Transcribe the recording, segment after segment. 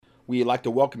We'd like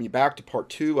to welcome you back to part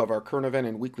 2 of our current event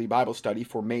and weekly Bible study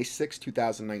for May 6,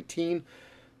 2019.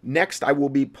 Next, I will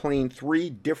be playing 3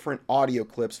 different audio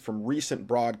clips from recent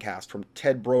broadcasts from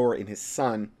Ted Broer and his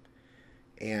son.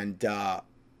 And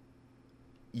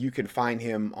you can find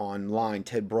him online,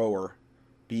 Ted Broer,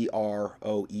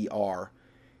 Broer.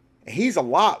 He's a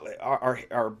lot.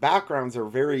 Our backgrounds are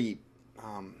very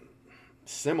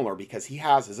similar because he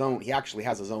actually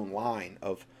has his own line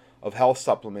of health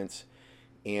supplements.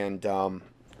 And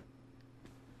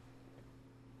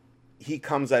he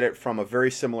comes at it from a very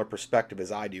similar perspective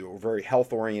as I do. We're very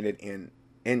health-oriented and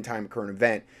end-time current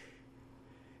event.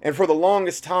 And for the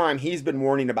longest time, he's been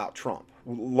warning about Trump.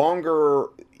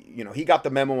 He got the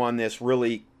memo on this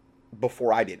really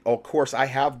before I did. Of course, I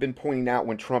have been pointing out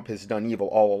when Trump has done evil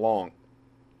all along.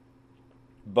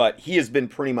 But he has been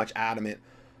pretty much adamant.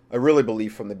 I really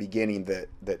believe from the beginning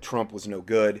that Trump was no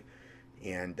good.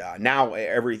 And now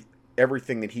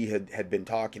everything that he had been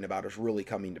talking about is really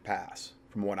coming to pass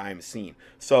from what I'm seeing.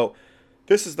 So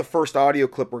this is the first audio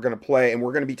clip we're going to play, and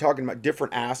we're going to be talking about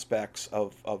different aspects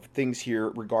of things here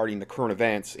regarding the current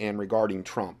events and regarding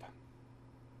Trump.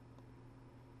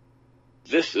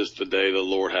 This is the day the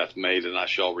Lord hath made, and I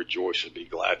shall rejoice and be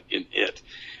glad in it.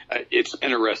 It's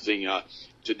interesting.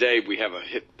 Today we have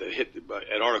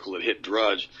an article that hit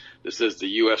Drudge that says the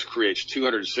U.S. creates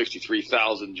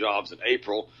 263,000 jobs in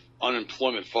April.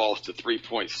 Unemployment falls to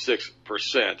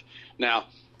 3.6%. Now,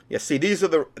 yeah, see, these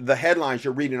are the headlines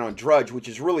you're reading on Drudge, which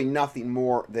is really nothing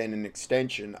more than an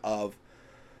extension of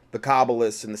the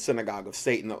Kabbalists and the Synagogue of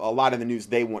Satan. A lot of the news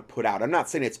they want put out. I'm not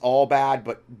saying it's all bad,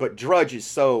 but Drudge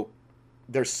is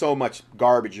there's so much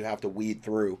garbage you have to weed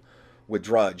through with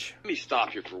Drudge. Let me stop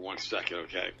here for 1 second,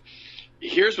 okay?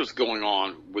 Here's what's going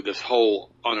on with this whole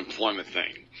unemployment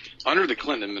thing. Under the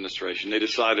Clinton administration, they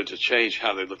decided to change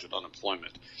how they looked at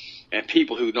unemployment. And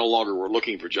people who no longer were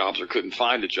looking for jobs or couldn't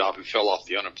find a job, who fell off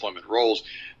the unemployment rolls,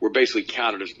 were basically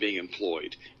counted as being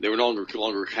employed. They were no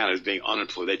longer counted as being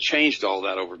unemployed. They changed all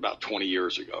that over about 20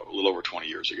 years ago, a little over 20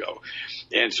 years ago.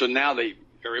 And so now they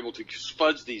are able to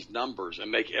fudge these numbers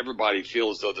and make everybody feel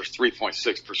as though there's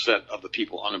 3.6% of the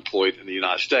people unemployed in the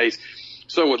United States.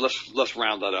 So let's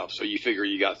round that up. So you figure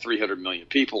you got 300 million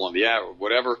people on the average,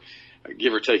 whatever,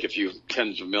 give or take a few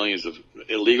tens of millions of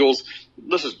illegals.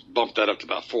 Let's just bump that up to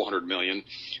about 400 million.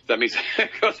 That means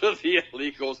because of the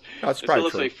illegals, that's so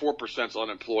let's say 4% is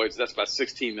unemployed. So that's about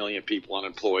 16 million people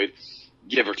unemployed,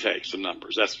 give or take some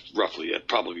numbers. That's roughly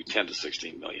probably 10 to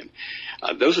 16 million.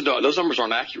 Those numbers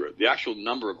aren't accurate. The actual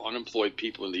number of unemployed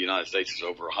people in the United States is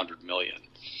over 100 million.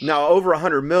 Now, over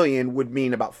 100 million would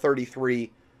mean about 30%.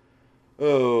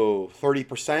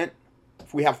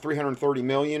 If we have 330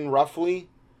 million roughly,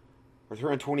 or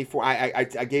 324, I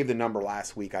gave the number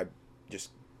last week. I just,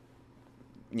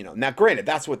 now granted,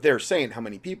 that's what they're saying, how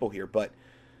many people here, but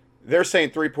they're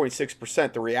saying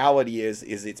 3.6%. The reality is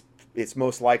it's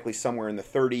most likely somewhere in the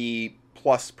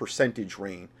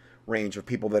 30+% range of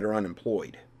people that are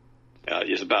unemployed.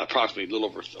 It's about approximately a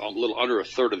little under a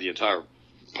third of the entire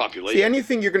population. See,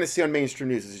 anything you're going to see on mainstream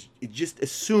news is just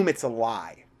assume it's a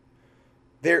lie.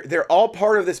 They're all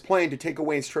part of this plan to take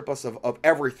away and strip us of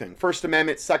everything. First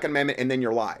Amendment, Second Amendment, and then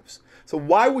your lives. So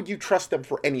why would you trust them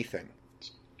for anything?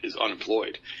 Is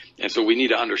unemployed. And so we need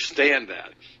to understand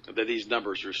that these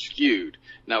numbers are skewed.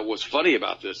 Now, what's funny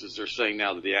about this is they're saying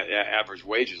now that the average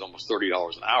wage is almost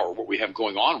 $30 an hour. What we have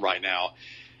going on right now,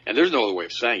 and there's no other way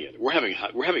of saying it, we're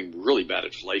having really bad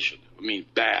inflation. I mean,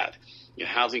 bad.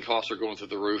 Housing costs are going through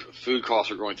the roof, food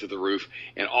costs are going through the roof,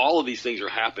 and all of these things are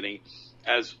happening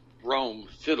as Rome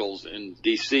fiddles in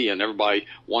D.C. and everybody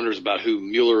wonders about who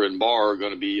Mueller and Barr are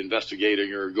going to be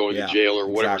investigating or going to jail or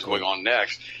whatever's going on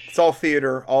next. It's all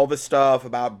theater, all the stuff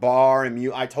about Barr and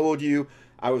Mueller. I told you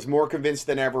I was more convinced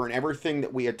than ever, and everything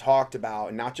that we had talked about,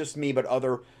 and not just me, but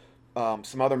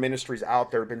some other ministries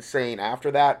out there have been saying after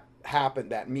that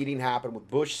happened, that meeting happened with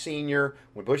Bush Sr.,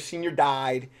 when Bush Sr.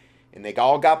 died, and they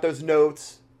all got those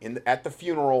notes at the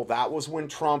funeral. That was when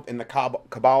Trump and the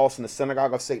Kabbalists and the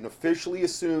Synagogue of Satan officially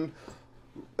assumed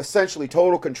essentially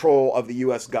total control of the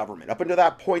U.S. government. Up until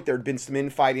that point, there had been some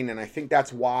infighting, and I think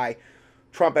that's why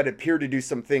Trump had appeared to do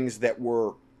some things that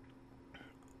were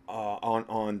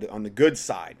on the good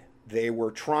side. They were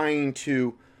trying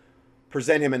to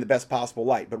present him in the best possible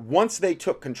light. But once they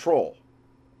took control,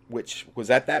 which was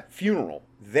at that funeral,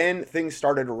 then things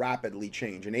started to rapidly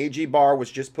change. And A.G. Barr was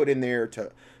just put in there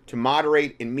to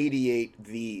moderate and mediate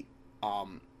the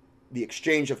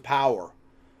exchange of power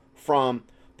from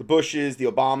the Bushes, the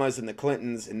Obamas, and the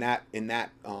Clintons in that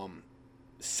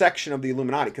section of the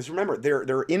Illuminati. Because remember,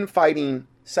 there are infighting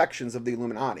sections of the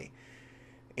Illuminati.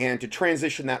 and to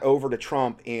transition that over to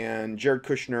Trump and Jared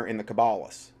Kushner and the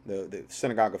Kabbalists, the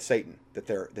synagogue of Satan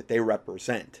that they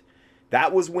represent.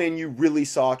 That was when you really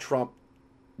saw Trump,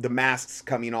 the masks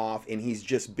coming off, and he's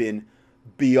just been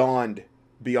beyond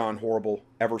horrible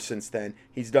ever since then.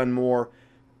 He's done more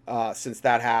since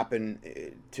that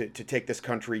happened to take this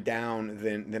country down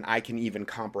than I can even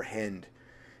comprehend.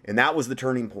 And that was the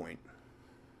turning point.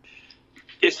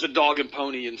 It's the dog and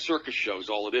pony and circus shows,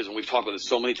 all it is. And we've talked about this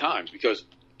so many times because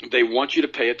they want you to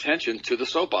pay attention to the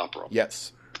soap opera.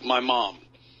 Yes. My mom,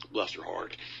 bless her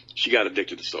heart, she got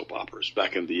addicted to soap operas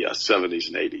back in the 70s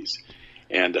and 80s.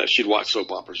 And she'd watch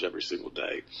soap operas every single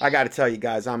day. I got to tell you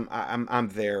guys, I'm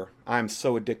there. I'm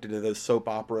so addicted to those soap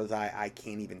operas. I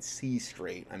can't even see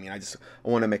straight. I mean, I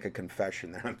want to make a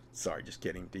confession there. I'm sorry, just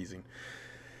kidding, teasing.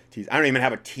 I don't even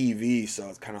have a TV, so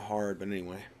it's kind of hard. But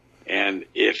anyway. And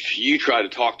if you try to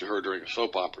talk to her during a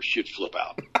soap opera, she'd flip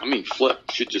out. I mean,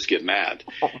 she'd just get mad.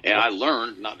 And I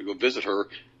learned not to go visit her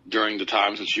during the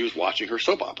times when she was watching her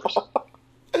soap operas.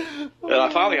 And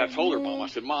I told her, Mom, I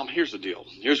said, Mom, here's the deal.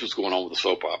 Here's what's going on with the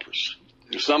soap operas.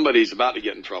 If somebody's about to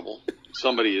get in trouble,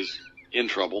 somebody is in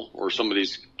trouble, or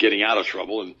somebody's getting out of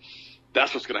trouble, and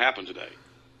that's what's going to happen today.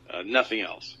 Nothing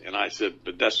else. And I said,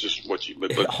 but that's just what you...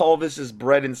 But all this is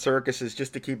bread and circuses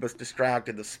just to keep us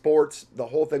distracted. The sports, the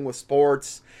whole thing with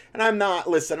sports. And I'm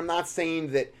not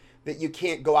saying that you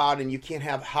can't go out and you can't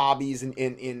have hobbies.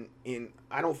 And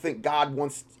I don't think God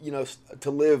wants,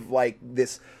 to live like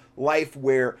this life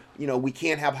where, we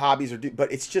can't have hobbies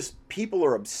but it's just people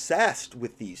are obsessed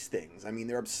with these things. I mean,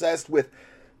 they're obsessed with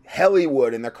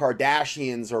Hollywood and the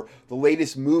Kardashians, or the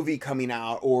latest movie coming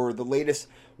out, or the latest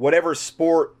whatever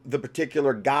sport the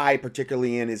particular guy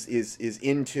particularly in is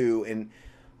into, and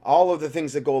all of the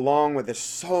things that go along with. There's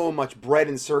so much bread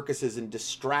and circuses and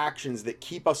distractions that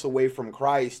keep us away from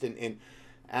Christ, and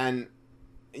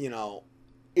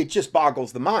it just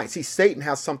boggles the mind. See, Satan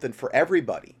has something for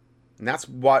everybody, and that's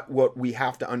what we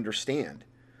have to understand.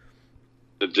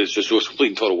 It was a complete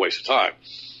and total waste of time,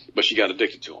 but she got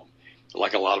addicted to them.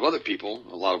 Like a lot of other people,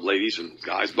 a lot of ladies and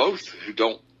guys both,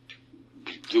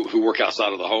 who work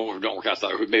outside of the home, or don't work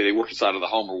outside, or maybe they work inside of the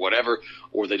home or whatever,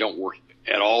 or they don't work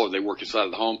at all, or they work inside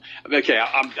of the home. I mean, okay,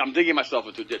 I'm digging myself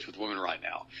into a ditch with women right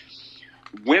now.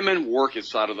 Women work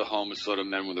inside of the home instead of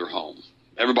men when they're home.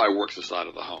 Everybody works inside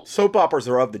of the home. Soap operas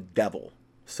are of the devil,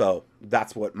 so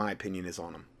that's what my opinion is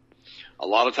on them. A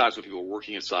lot of times when people are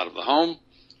working inside of the home,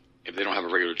 if they don't have a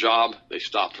regular job, they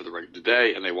stop for the regular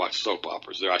day and they watch soap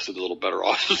operas. There, I said a little better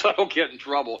off so I don't get in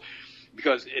trouble,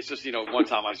 because it's just, one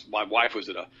time my wife was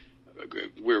at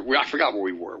I forgot where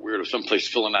we were. We were at some place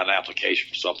filling out an application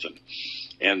for something.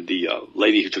 And the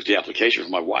lady who took the application for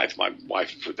my wife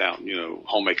put down,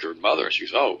 homemaker and mother. And she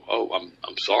goes, oh,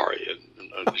 I'm sorry.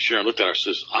 And Sharon looked at her and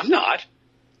says, I'm not.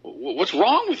 What's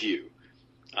wrong with you?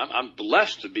 I'm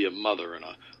blessed to be a mother and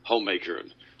a homemaker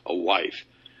and a wife.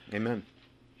 Amen.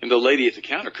 And the lady at the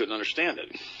counter couldn't understand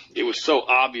it. It was so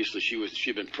obvious that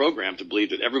she'd been programmed to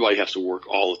believe that everybody has to work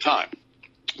all the time.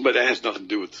 But that has nothing to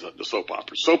do with the soap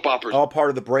operas. Soap operas, all part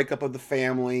of the breakup of the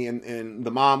family, and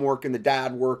the mom working, the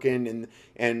dad working,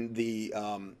 and the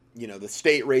the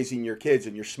state raising your kids,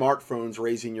 and your smartphones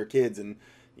raising your kids, and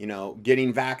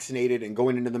getting vaccinated and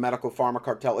going into the medical pharma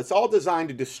cartel. It's all designed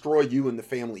to destroy you and the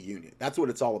family unit. That's what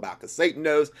it's all about. Because Satan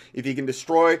knows if he can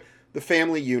destroy the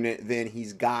family unit, then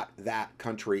he's got that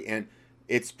country, and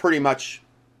it's pretty much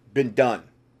been done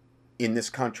in this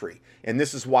country. And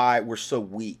this is why we're so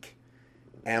weak,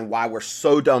 and why we're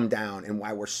so dumbed down, and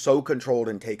why we're so controlled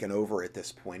and taken over at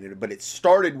this point. But it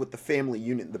started with the family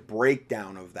unit, the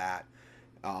breakdown of that.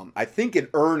 I think in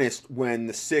earnest when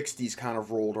the 60s kind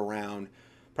of rolled around,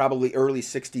 probably early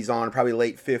 60s on, probably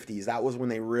late 50s. That was when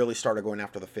they really started going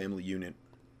after the family unit.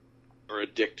 Are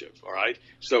addictive, all right?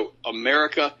 So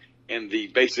America and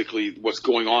basically what's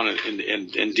going on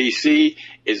in D.C.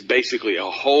 is basically a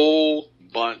whole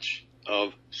bunch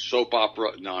of soap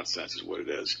opera nonsense is what it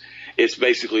is. It's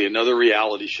basically another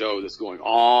reality show that's going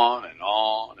on and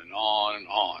on and on and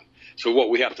on. So what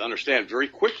we have to understand very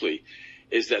quickly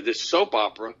is that this soap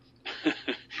opera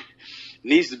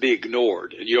needs to be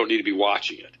ignored, and you don't need to be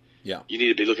watching it. Yeah. You need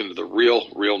to be looking at the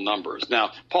real numbers.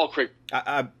 Now, Paul Craig.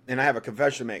 And I have a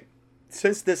confession to make.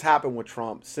 Since this happened with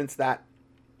Trump, since that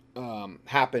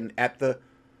happened at the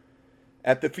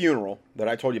funeral that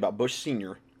I told you about, Bush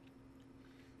Sr.,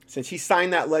 since he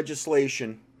signed that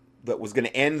legislation that was going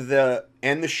to end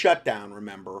the shutdown,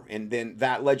 remember, and then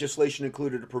that legislation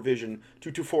included a provision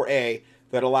 224A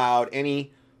that allowed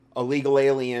any illegal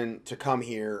alien to come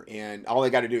here, and all they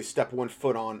got to do is step one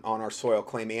foot on our soil,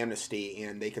 claim amnesty,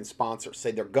 and they can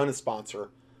say they're going to sponsor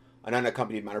an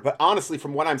unaccompanied minor. But honestly,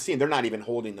 from what I'm seeing, they're not even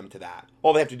holding them to that.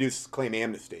 All they have to do is claim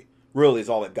amnesty. Really is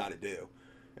all they've got to do.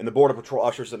 And the Border Patrol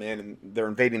ushers them in, and they're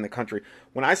invading the country.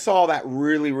 When I saw that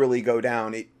really, really go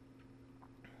down,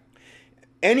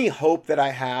 any hope that I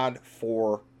had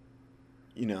for,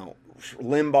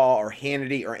 Limbaugh or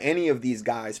Hannity or any of these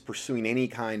guys pursuing any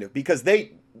kind of, because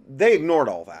they ignored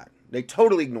all that. They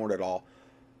totally ignored it all.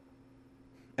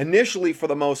 Initially, for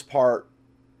the most part,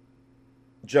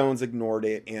 Jones ignored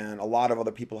it, and a lot of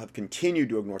other people have continued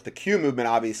to ignore it. The Q movement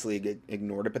obviously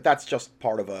ignored it, but that's just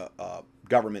part of a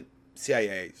government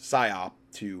CIA psyop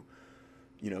to,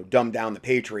 dumb down the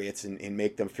patriots and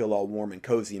make them feel all warm and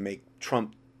cozy and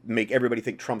make everybody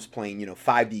think Trump's playing,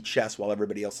 5D chess while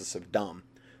everybody else is so dumb,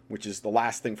 which is the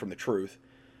last thing from the truth.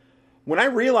 When I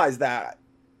realized that,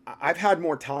 I've had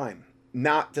more time.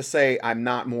 Not to say I'm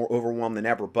not more overwhelmed than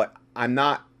ever, but I'm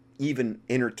not even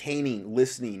entertaining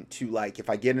listening to, like, if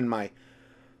I get in my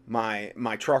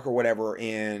truck or whatever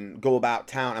and go about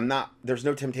town, there's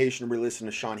no temptation to re-listen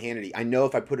to Sean Hannity. I know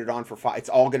if I put it on for 5, it's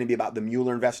all going to be about the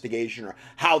Mueller investigation or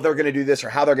how they're going to do this or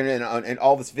how they're going to, and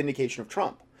all this vindication of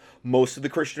Trump. Most of the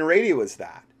Christian radio is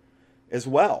that as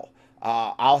well.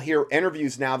 I'll hear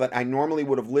interviews now that I normally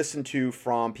would have listened to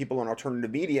from people on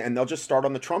alternative media, and they'll just start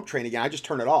on the Trump train again. I just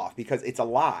turn it off because it's a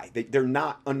lie. They're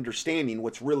not understanding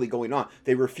what's really going on.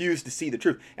 They refuse to see the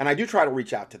truth. And I do try to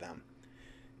reach out to them.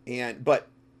 But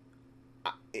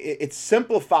it's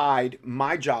simplified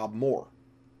my job more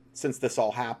since this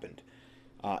all happened.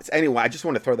 So anyway, I just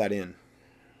want to throw that in.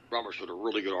 Roberts wrote a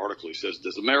really good article. He says,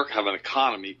 does America have an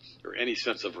economy or any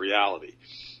sense of reality?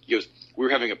 He goes,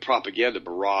 we're having a propaganda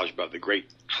barrage about the great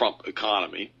Trump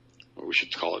economy, or we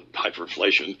should call it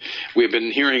hyperinflation. We have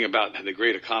been hearing about the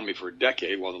great economy for a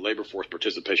decade while the labor force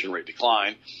participation rate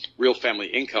declined, real family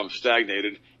income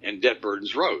stagnated, and debt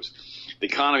burdens rose. The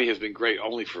economy has been great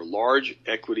only for large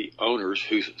equity owners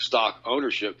whose stock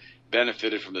ownership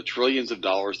benefited from the trillions of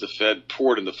dollars the Fed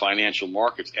poured into financial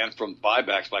markets and from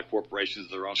buybacks by corporations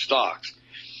of their own stocks.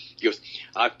 He goes,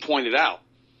 I've pointed out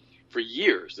for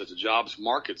years that the jobs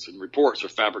markets and reports are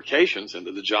fabrications and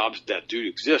that the jobs that do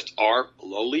exist are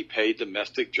lowly paid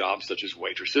domestic jobs such as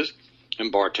waitresses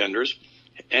and bartenders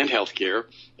and healthcare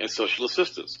and social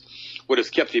assistance. What has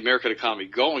kept the American economy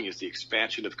going is the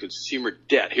expansion of consumer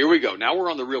debt. Here we go. Now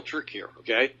we're on the real trick here,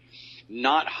 okay?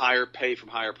 Not higher pay from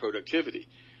higher productivity.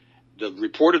 The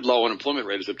reported low unemployment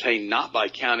rate is obtained not by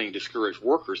counting discouraged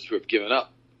workers who have given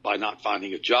up by not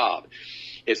finding a job.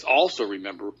 It's also,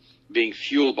 remember, being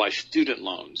fueled by student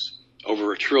loans,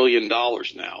 over $1 trillion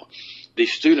now.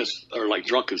 These students are like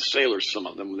drunken sailors, some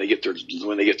of them, when they get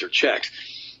their checks.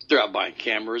 They're out buying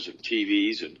cameras and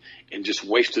TVs and just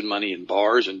wasting money in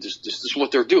bars, and this is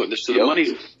what they're doing. So the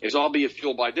money is all being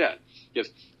fueled by debt. Yes.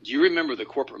 Do you remember the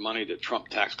corporate money that Trump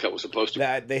tax cut was supposed to?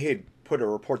 That they had put a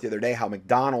report the other day how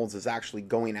McDonald's is actually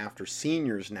going after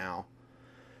seniors now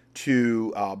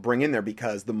to bring in there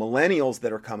because the millennials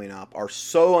that are coming up are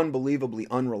so unbelievably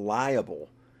unreliable,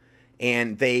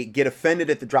 and they get offended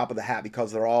at the drop of the hat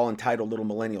because they're all entitled little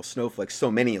millennial snowflakes.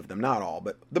 So many of them, not all,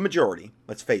 but the majority.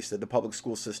 Let's face it, the public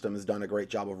school system has done a great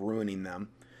job of ruining them.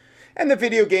 And the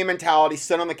video game mentality,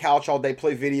 sit on the couch all day,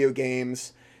 play video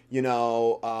games,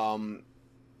 I'm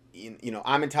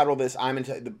entitled to this, I'm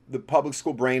entitled, the public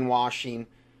school brainwashing,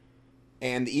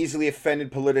 and the easily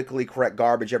offended politically correct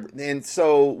garbage. And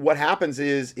so what happens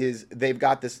is they've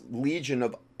got this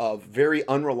legion of very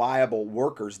unreliable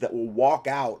workers that will walk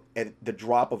out at the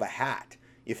drop of a hat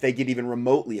if they get even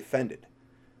remotely offended.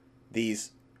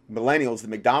 These millennials, the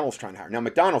McDonald's trying to hire. Now,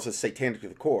 McDonald's is satanic to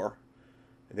the core.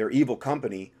 They're evil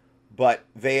company. But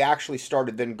they actually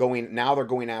started then now they're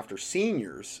going after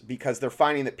seniors because they're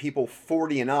finding that people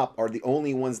 40 and up are the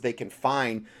only ones they can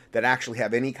find that actually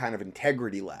have any kind of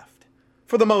integrity left.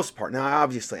 For the most part. Now,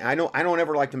 obviously, I don't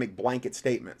ever like to make blanket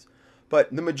statements,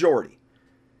 but the majority.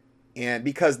 And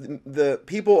because the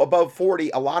people above 40,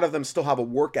 a lot of them still have a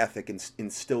work ethic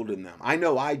instilled in them. I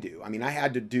know I do. I mean, I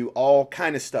had to do all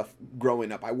kind of stuff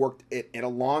growing up. I worked at a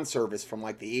lawn service from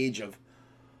like the age of,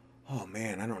 oh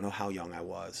man, I don't know how young I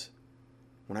was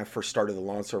when I first started the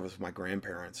lawn service with my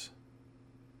grandparents.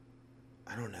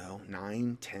 I don't know,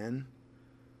 9, 10.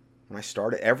 When I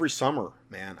started, every summer,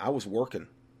 man, I was working.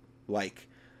 Like,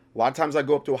 a lot of times I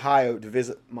go up to Ohio to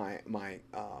visit my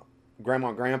grandma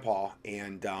and grandpa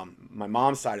and my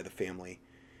mom's side of the family.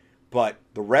 But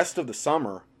the rest of the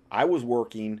summer, I was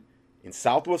working in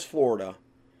Southwest Florida,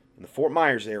 in the Fort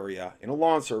Myers area, in a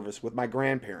lawn service with my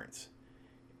grandparents.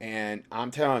 And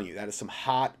I'm telling you, that is some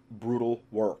hot, brutal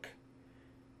work.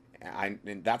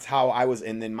 And that's how I was.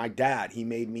 And then my dad, he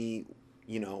made me,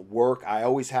 work. I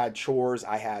always had chores.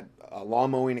 I had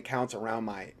lawn mowing accounts around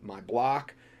my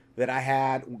block that I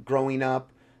had growing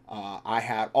up. I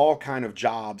had all kind of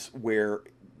jobs where,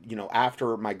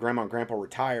 after my grandma and grandpa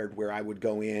retired, where I would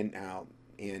go in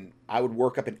and I would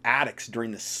work up in attics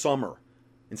during the summer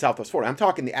in Southwest Florida. I'm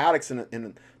talking the attics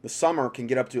in the summer can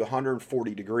get up to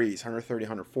 140 degrees, 130,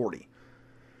 140.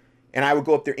 And I would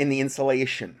go up there in the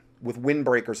insulation with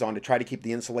windbreakers on to try to keep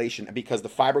the insulation, because the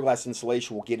fiberglass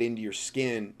insulation will get into your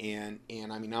skin. And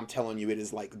I mean, I'm telling you, it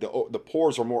is like the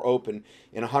pores are more open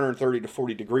in 130 to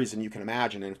 40 degrees than you can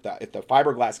imagine. And if the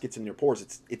fiberglass gets in your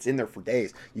pores, it's in there for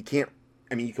days. You can't,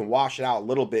 I mean, you can wash it out a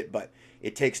little bit, but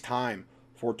it takes time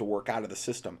for it to work out of the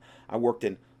system. I worked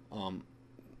in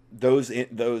those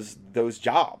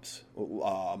jobs,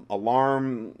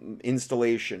 alarm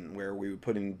installation, where we would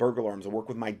put in burglar alarms. I worked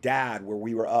with my dad where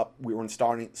we were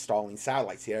installing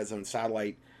satellites. He had his own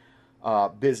satellite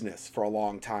business for a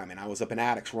long time, and I was up in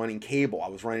attics running cable. I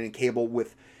was running cable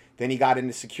with, then he got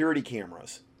into security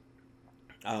cameras,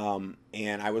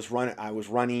 and I was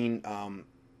running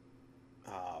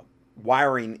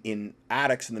wiring in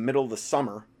attics in the middle of the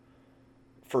summer.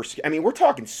 I mean, we're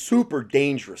talking super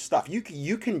dangerous stuff.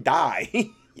 You can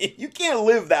die. You can't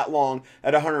live that long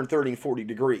at 130 and 40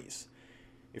 degrees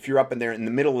if you're up in there in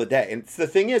the middle of the day. And the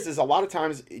thing is a lot of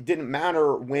times it didn't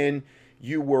matter when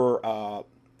you were,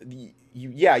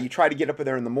 you try to get up in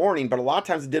there in the morning, but a lot of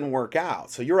times it didn't work out.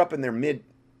 So you're up in there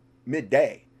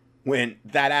midday when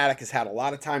that attic has had a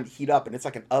lot of time to heat up, and it's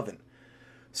like an oven.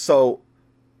 So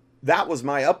that was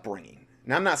my upbringing.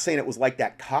 And I'm not saying it was like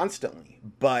that constantly,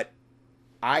 but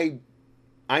I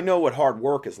know what hard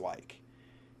work is like.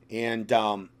 And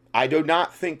I do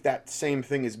not think that same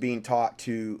thing is being taught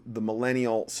to the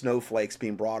millennial snowflakes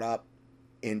being brought up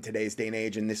in today's day and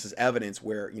age. And this is evidence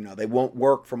where, they won't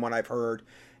work, from what I've heard.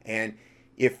 And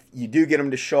if you do get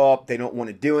them to show up, they don't want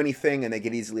to do anything, and they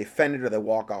get easily offended, or they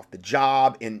walk off the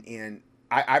job. And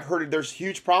I've heard there's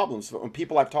huge problems from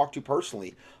people I've talked to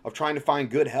personally of trying to find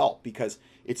good help because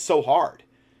it's so hard.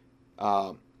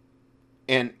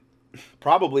 And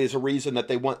probably is a reason that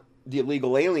they want the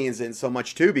illegal aliens in so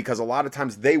much too, because a lot of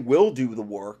times they will do the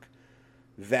work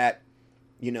that,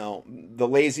 the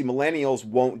lazy millennials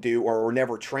won't do or were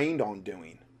never trained on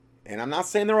doing. And I'm not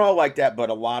saying they're all like that, but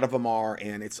a lot of them are,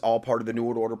 and it's all part of the New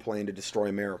World Order plan to destroy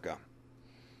America.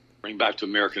 Bring back to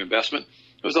American investment.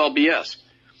 It was all BS.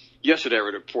 Yesterday, I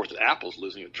read a report that Apple's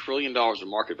losing $1 trillion in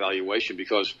market valuation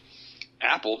because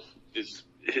Apple it's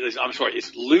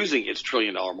losing its $1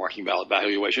 trillion market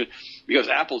valuation because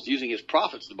Apple's using its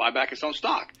profits to buy back its own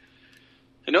stock.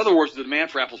 In other words, the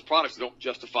demand for Apple's products don't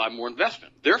justify more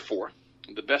investment. Therefore,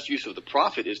 the best use of the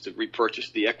profit is to repurchase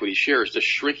the equity shares, thus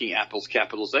shrinking Apple's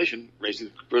capitalization,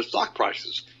 raising their stock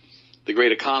prices. The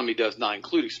great economy does not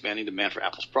include expanding demand for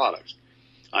Apple's products.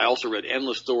 I also read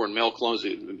endless store and mall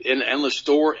closings,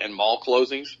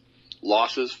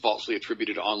 losses falsely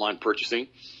attributed to online purchasing,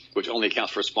 which only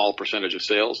accounts for a small percentage of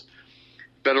sales.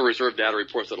 Federal Reserve data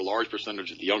reports that a large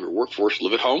percentage of the younger workforce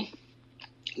live at home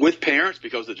with parents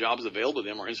because the jobs available to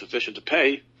them are insufficient to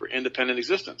pay for independent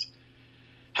existence.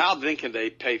 How then can they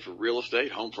pay for real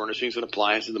estate, home furnishings, and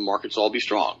appliances? The markets all be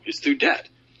strong. It's through debt.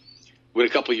 When a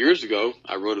couple of years ago,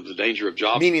 I wrote of the danger of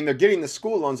jobs. Meaning they're getting the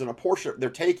school loans, and a portion they're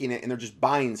taking it and they're just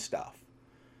buying stuff.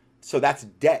 So that's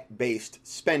debt-based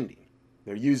spending.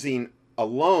 They're using a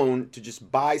loan to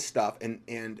just buy stuff,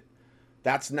 and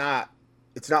that's not,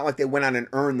 it's not like they went out and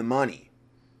earned the money.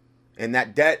 And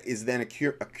that debt is then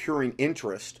accruing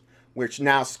interest, which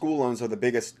now school loans are the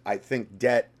biggest, I think,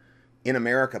 debt in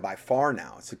America by far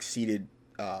now. It's exceeded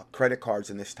credit cards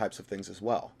and this types of things as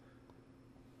well.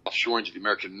 Offshoring to the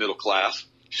American middle class,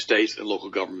 states, and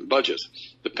local government budgets.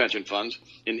 The pension funds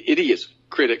and idiots,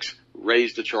 critics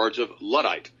raised the charge of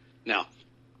Luddite. Now,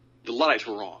 the Luddites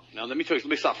were wrong. Now, let me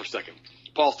stop for a second.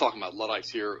 Paul's talking about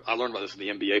Luddites here. I learned about this in the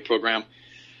MBA program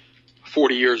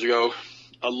 40 years ago.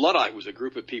 A Luddite was a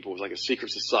group of people. It was like a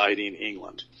secret society in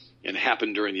England, and it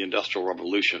happened during the Industrial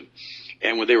Revolution.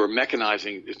 And when they were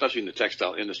mechanizing, especially in the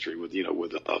textile industry, with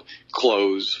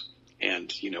clothes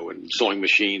and and sewing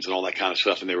machines and all that kind of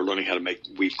stuff, and they were learning how to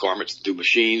weave garments through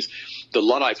machines, the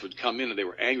Luddites would come in and they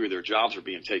were angry their jobs were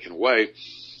being taken away,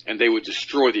 and they would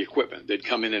destroy the equipment. They'd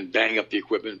come in and bang up the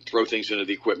equipment, throw things into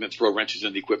the equipment, throw wrenches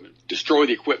into the equipment, destroy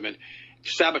the equipment,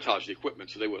 sabotage the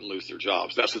equipment so they wouldn't lose their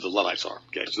jobs. That's what the Luddites are.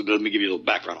 Okay, so let me give you a little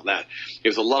background on that.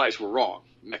 Because the Luddites were wrong.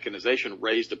 Mechanization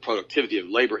raised the productivity of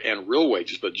labor and real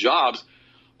wages, but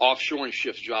offshoring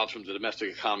shifts jobs from the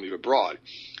domestic economy to abroad.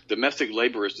 Domestic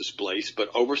labor is displaced, but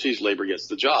overseas labor gets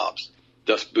the jobs,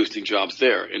 thus boosting jobs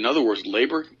there. In other words,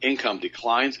 labor income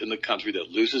declines in the country that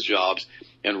loses jobs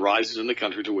and rises in the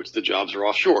country to which the jobs are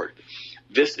offshored.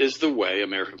 This is the way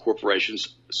American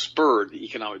corporations spurred the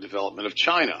economic development of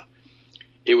China.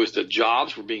 It was that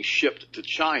jobs were being shipped to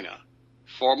China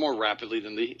far more rapidly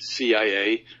than the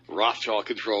CIA,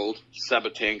 Rothschild-controlled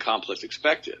Sabotane complex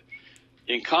expected.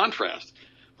 In contrast,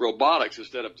 robotics,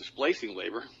 instead of displacing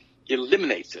labor,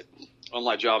 eliminates it.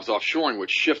 Unlike jobs offshoring,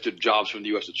 which shifted jobs from the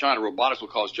U.S. to China, robotics will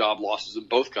cause job losses in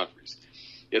both countries.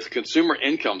 If consumer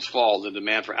incomes fall, the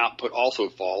demand for output also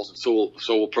falls, and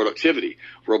so will productivity.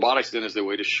 Robotics then is the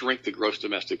way to shrink the gross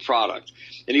domestic product.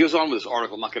 And he goes on with this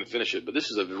article. I'm not going to finish it, but this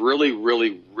is a really,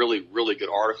 really, really, really good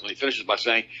article. And he finishes by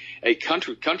saying, a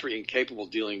country incapable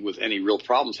of dealing with any real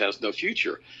problems has no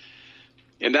future.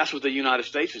 And that's what the United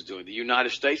States is doing. The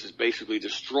United States is basically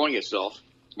destroying itself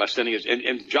by sending us.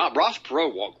 And Ross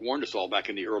Perot warned us all back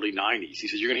in the early 90s. He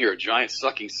said, you're going to hear a giant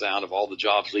sucking sound of all the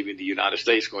jobs leaving the United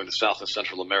States going to South and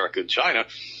Central America and China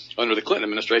under the Clinton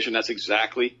administration. That's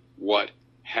exactly what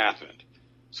happened.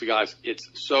 So, guys, it's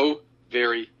so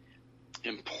very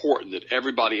important that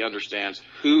everybody understands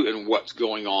who and what's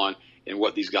going on and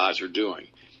what these guys are doing.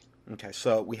 Okay,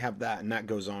 so we have that, and that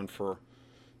goes on for,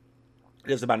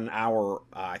 it is about an hour,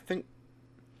 I think,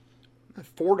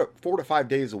 4 to 5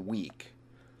 days a week.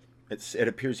 It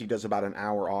appears he does about an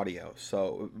hour audio,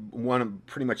 so one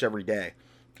pretty much every day.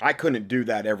 I couldn't do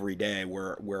that every day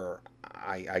where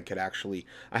I could actually,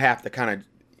 I have to kind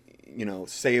of,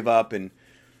 save up and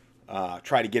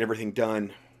try to get everything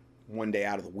done one day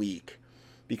out of the week,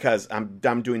 because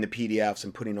I'm doing the PDFs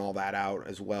and putting all that out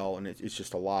as well, and it's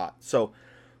just a lot. So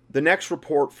the next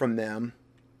report from them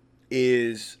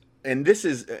is, and this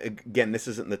is, again, this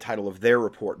isn't the title of their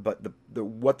report, but the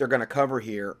what they're going to cover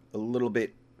here a little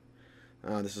bit.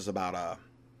 This is about about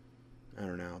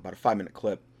a 5-minute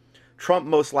clip. Trump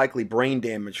most likely brain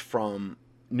damage from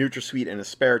NutraSweet and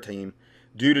aspartame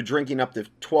due to drinking up to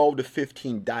 12 to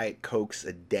 15 Diet Cokes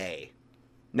a day.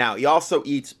 Now, he also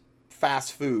eats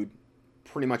fast food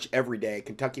pretty much every day.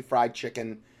 Kentucky Fried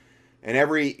Chicken and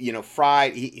every,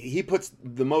 fried. He puts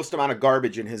the most amount of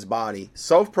garbage in his body,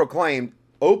 self-proclaimed,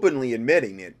 openly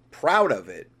admitting it, proud of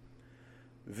it,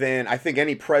 than I think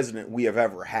any president we have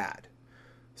ever had.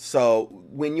 So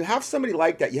when you have somebody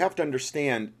like that, you have to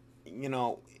understand,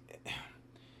 if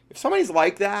somebody's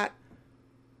like that,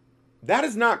 that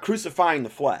is not crucifying the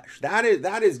flesh. That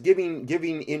is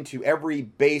giving into every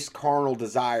base carnal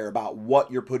desire about what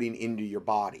you're putting into your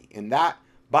body. And that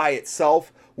by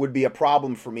itself would be a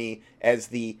problem for me as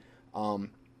the, the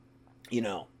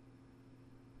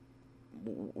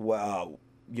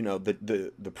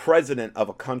president of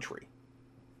a country.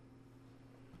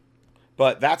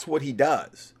 But that's what he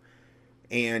does.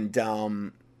 And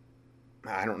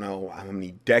I don't know how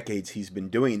many decades he's been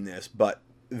doing this, but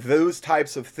those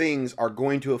types of things are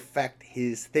going to affect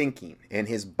his thinking and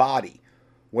his body,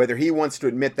 whether he wants to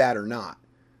admit that or not.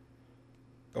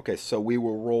 Okay, so we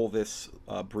will roll this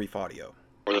brief audio.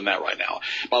 More than that right now.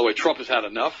 By the way, Trump has had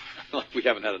enough. We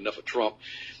haven't had enough of Trump.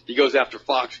 He goes after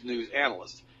Fox News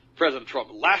analysts. President Trump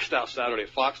lashed out Saturday at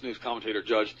Fox News commentator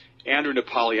Judge Andrew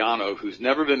Napolitano, who's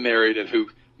never been married and who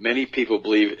many people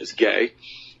believe is gay,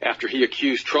 after he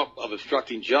accused Trump of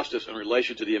obstructing justice in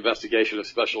relation to the investigation of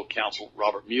special counsel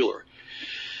Robert Mueller.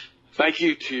 Thank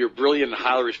you to your brilliant and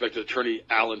highly respected attorney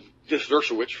Alan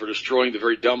Dershowitz for destroying the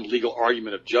very dumb legal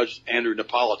argument of Judge Andrew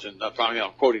Napolitan. Finally,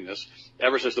 I'm quoting this.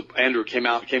 Ever since Andrew came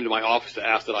to my office to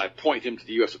ask that I appoint him to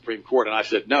the U.S. Supreme Court, and I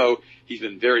said no, he's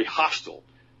been very hostile.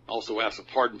 Also asked a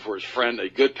pardon for his friend, a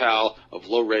good pal of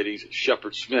low ratings,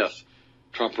 Shepard Smith.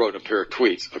 Trump wrote in a pair of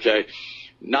tweets, okay?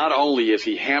 Not only is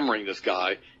he hammering this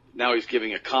guy, now he's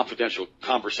giving a confidential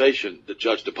conversation that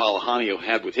Judge Napolitano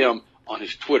had with him on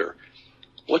his Twitter.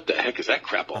 What the heck is that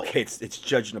crap all about? Okay, it's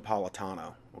Judge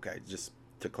Napolitano. Okay, just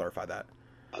to clarify that.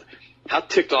 How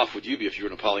ticked off would you be if you were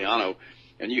Napolitano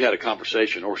and you had a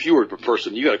conversation, or if you were a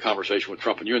person, you had a conversation with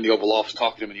Trump and you're in the Oval Office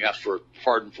talking to him and you ask for a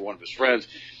pardon for one of his friends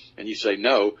and you say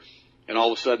no, and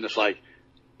all of a sudden it's like,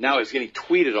 now it's getting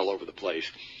tweeted all over the place.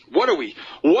 What are we,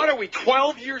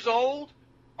 12 years old?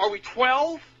 Are we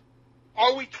 12?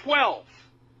 Are we 12?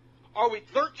 Are we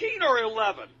 13 or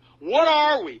 11? What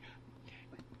are we?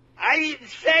 I didn't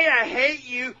say I hate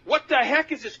you. What the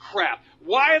heck is this crap?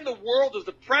 Why in the world does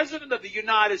the President of the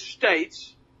United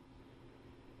States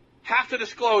have to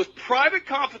disclose private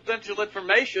confidential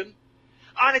information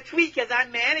on a tweet because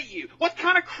I'm mad at you? What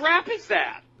kind of crap is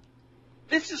that?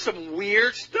 This is some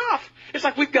weird stuff. It's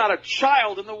like we've got a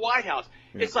child in the White House.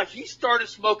 Yeah. It's like he started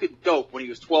smoking dope when he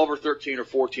was 12 or 13 or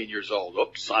 14 years old.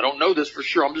 Oops, I don't know this for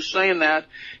sure. I'm just saying that.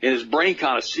 And his brain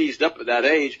kind of seized up at that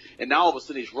age. And now all of a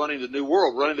sudden he's running the new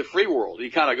world, running the free world.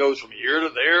 He kind of goes from here to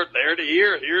there, there to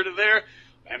here, here to there.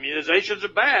 Immunizations are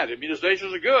bad.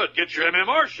 Immunizations are good. Get your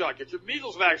MMR shot. Get your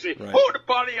measles vaccine. Right. Oh, the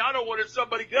bunny, I don't want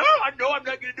somebody. Oh, I know I'm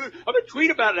not going to do it. I'm going to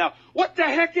tweet about it now. What the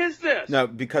heck is this? No,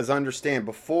 because understand,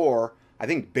 before, I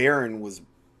think Barron was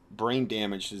brain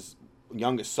damaged. His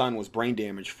youngest son was brain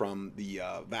damaged from the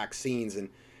vaccines, and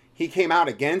he came out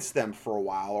against them for a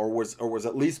while, or was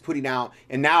at least putting out.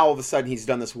 And now all of a sudden he's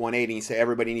done this 180. He said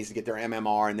everybody needs to get their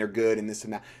MMR and they're good and this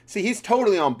and that. See, he's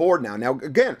totally on board now. Now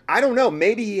again, I don't know.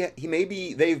 Maybe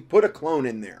maybe they've put a clone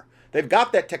in there. They've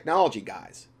got that technology,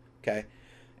 guys. Okay,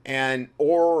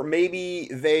 or maybe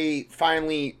they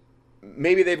finally.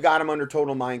 Maybe they've got him under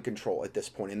total mind control at this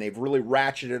point, and they've really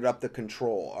ratcheted up the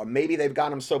control. Or maybe they've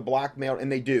got him so blackmailed,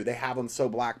 and they do. They have him so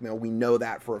blackmailed. We know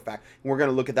that for a fact. And we're going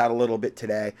to look at that a little bit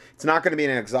today. It's not going to be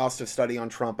an exhaustive study on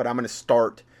Trump, but I'm going to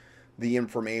start the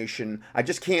information. I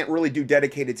just can't really do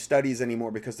dedicated studies anymore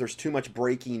because there's too much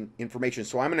breaking information.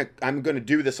 So I'm going to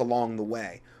do this along the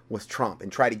way with Trump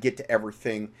and try to get to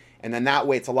everything, and then that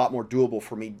way it's a lot more doable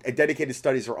for me. Dedicated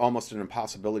studies are almost an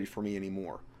impossibility for me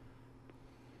anymore.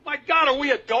 My God, are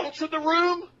we adults in the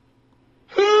room?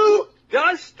 Who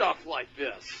does stuff like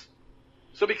this?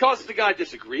 So because the guy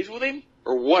disagrees with him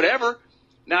or whatever,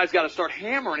 now he's got to start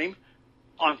hammering him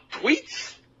on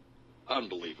tweets?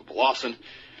 Unbelievable. Lawson,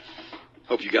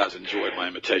 hope you guys enjoyed my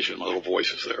imitation of my little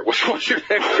voices there. What's your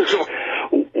next story?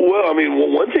 Well, I mean,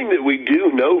 one thing that we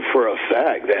do know for a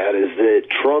fact that is that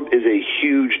Trump is a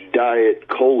huge Diet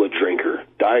Cola drinker,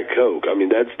 Diet Coke. I mean,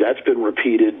 that's been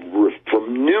repeated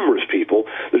from numerous people.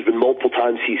 There's been multiple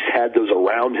times he's had those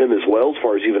around him as well, as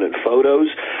far as even in photos.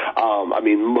 I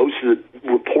mean, most of the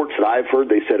reports that I've heard,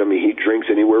 they said, I mean, he drinks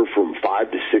anywhere from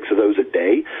 5 to 6 of those a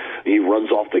day. He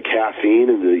runs off the caffeine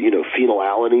and the,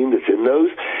 phenylalanine that's in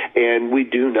those. And we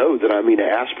do know that, I mean,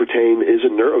 aspartame is a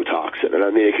neurotoxin. And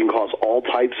I mean, it can cause all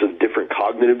types of different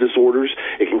cognitive disorders.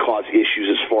 It can cause issues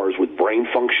as far as with brain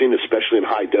function, especially in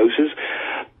high doses.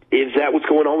 Is that what's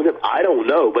going on with him? I don't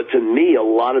know. But to me, a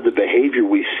lot of the behavior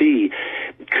we see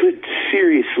could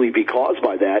seriously be caused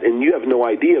by that. And you have no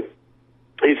idea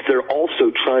if they're also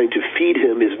trying to feed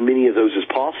him as many of those as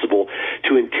possible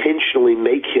to intentionally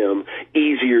make him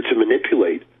easier to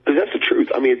manipulate. Because that's the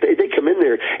truth. I mean, they come in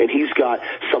there and he's got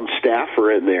some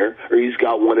staffer in there, or he's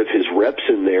got one of his reps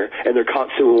in there, and they're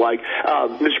constantly like,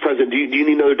 Mr. President, do you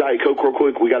need another Diet Coke real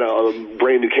quick? We got a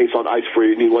brand new case on ice for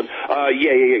you. Need one?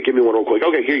 Yeah. Give me one real quick.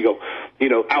 Okay, here you go.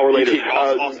 Hour later.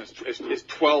 It's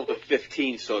 12 to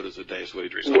 15 sodas a day is what he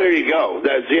drinks. There you go.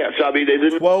 So I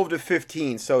mean, 12 to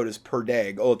 15 sodas per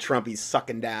day. Old Trump, he's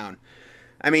sucking down.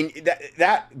 I mean,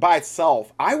 that by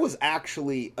itself, I was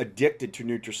actually addicted to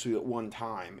NutraSweet at one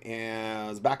time. And it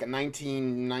was back in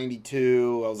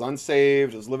 1992. I was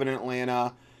unsaved. I was living in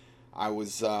Atlanta. I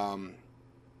was kind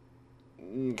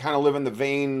of living the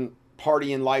vain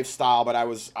partying lifestyle, but I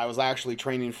was actually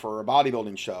training for a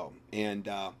bodybuilding show. And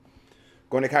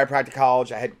going to chiropractic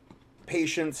college, I had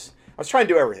patients. I was trying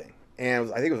to do everything.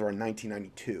 And I think it was around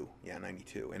 1992. Yeah,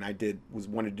 92. And I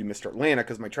wanted to do Mr. Atlanta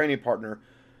because my training partner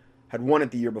had won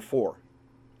it the year before.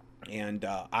 And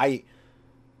I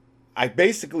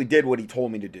basically did what he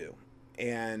told me to do.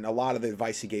 And a lot of the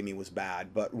advice he gave me was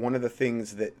bad. But one of the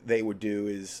things that they would do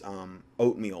is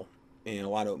oatmeal, and a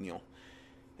lot of oatmeal.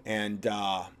 And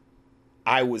you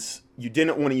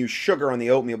didn't want to use sugar on the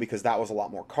oatmeal because that was a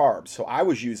lot more carbs. So I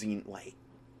was using like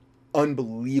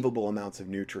unbelievable amounts of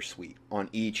NutraSweet on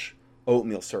each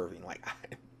oatmeal serving. Like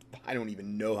I don't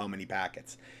even know how many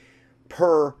packets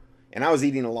and I was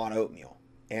eating a lot of oatmeal.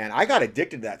 And I got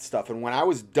addicted to that stuff. And when I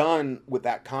was done with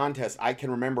that contest, I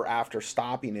can remember after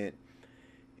stopping it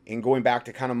and going back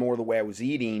to kind of more the way I was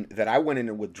eating, that I went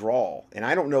into withdrawal. And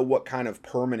I don't know what kind of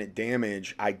permanent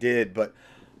damage I did, but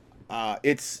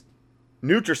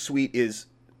NutraSweet is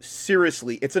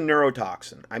seriously, it's a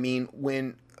neurotoxin. I mean,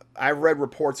 when I've read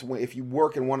reports, if you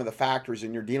work in one of the factories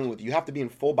and you're dealing with, you have to be in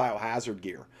full biohazard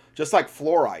gear. Just like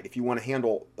fluoride, if you want to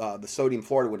handle the sodium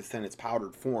fluoride within its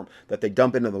powdered form that they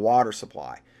dump into the water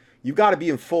supply, you've got to be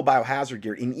in full biohazard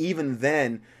gear. And even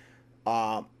then,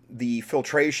 the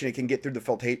filtration, it can get through the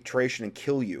filtration and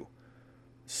kill you.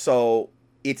 So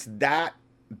it's that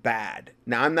bad.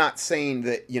 Now, I'm not saying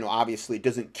that, obviously it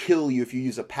doesn't kill you if you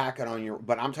use a packet on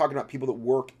but I'm talking about people that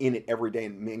work in it every day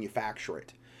and manufacture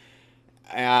it.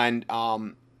 And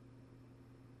I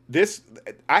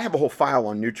have a whole file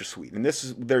on NutraSweet, and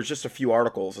there's just a few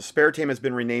articles. Aspartame has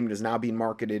been renamed and is now being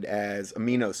marketed as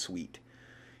AminoSweet.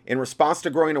 In response to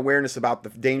growing awareness about the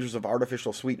dangers of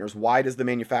artificial sweeteners, why does the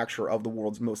manufacturer of the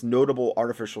world's most notable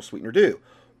artificial sweetener do?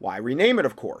 Why rename it,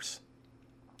 of course,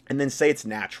 and then say it's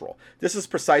natural? This is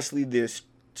precisely the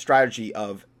strategy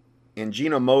of and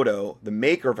Ajinomoto, the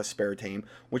maker of aspartame,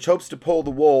 which hopes to pull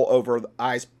the wool over the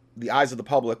eyes of the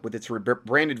public with its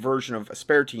branded version of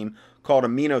aspartame called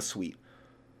AminoSweet.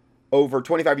 Over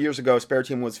 25 years ago,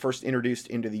 aspartame was first introduced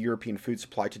into the European food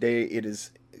supply. Today, it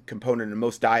is a component in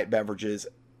most diet beverages,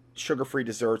 sugar-free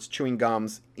desserts, chewing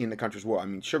gums in the country's world. I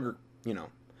mean, sugar,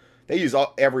 they use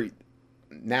every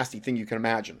nasty thing you can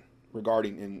imagine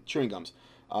regarding in chewing gums.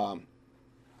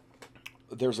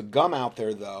 There's a gum out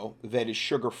there, though, that is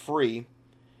sugar-free,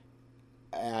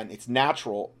 and it's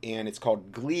natural, and it's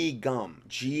called Glee Gum,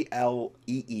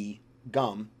 Glee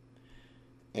gum.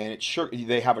 And it's sugar.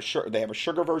 They have a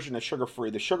sugar version of sugar-free.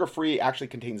 The sugar-free actually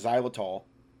contains xylitol,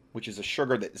 which is a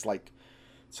sugar that is like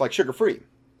sugar-free.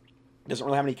 It doesn't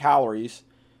really have any calories,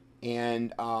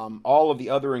 and all of the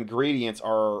other ingredients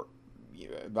are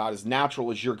about as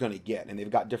natural as you're going to get, and they've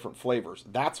got different flavors.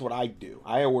 That's what I do.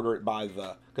 I order it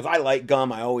because I like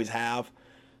gum. I always have,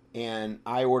 and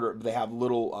they have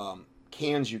little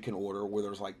cans you can order where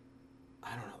there's like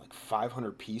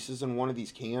 500 pieces in one of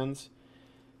these cans.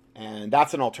 And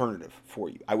that's an alternative for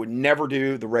you. I would never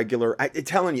do the regular. I'm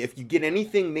telling you, if you get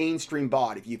anything mainstream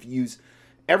bought, if you use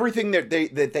everything that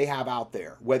they have out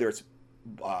there, whether it's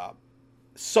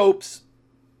soaps,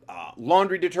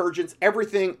 laundry detergents,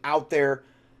 everything out there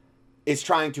is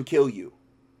trying to kill you.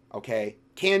 Okay,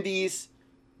 candies,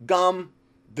 gum,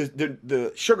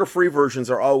 the sugar-free versions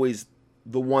are always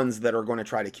the ones that are going to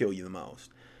try to kill you the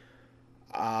most.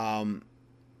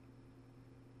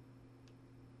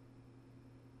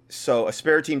 So,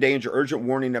 aspartame danger, urgent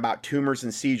warning about tumors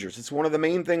and seizures. It's one of the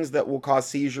main things that will cause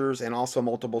seizures and also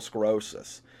multiple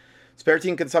sclerosis.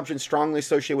 Aspartame consumption strongly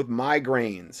associated with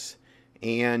migraines,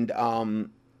 and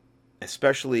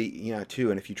especially,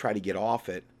 too, and if you try to get off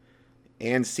it,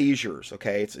 and seizures,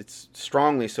 okay? It's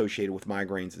strongly associated with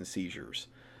migraines and seizures.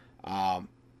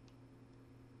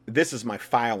 This is my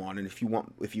file on it. If you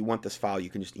want this file, you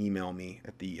can just email me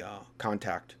at the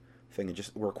contact thing and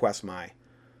just request my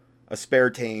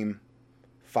aspartame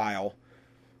file.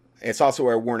 It's also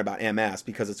where I warn about MS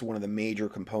because it's one of the major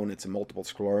components in multiple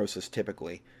sclerosis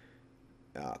typically.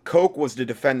 Coke was to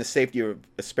defend the safety of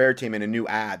aspartame in a new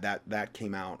ad that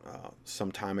came out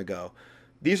some time ago.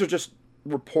 These are just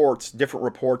different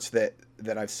reports that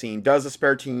I've seen. Does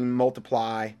aspartame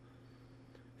multiply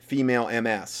female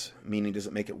MS? Meaning, does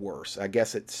it make it worse? I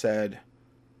guess it said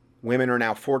women are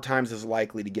now 4 times as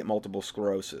likely to get multiple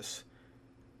sclerosis.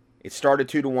 It started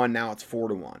 2-1, now it's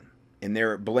 4-1. And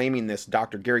they're blaming this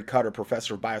Dr. Gary Cutter,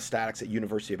 professor of biostatics at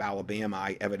University of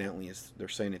Alabama. They're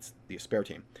saying it's the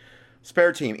aspartame.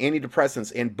 Aspartame,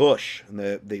 antidepressants, and Bush. And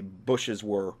the Bushes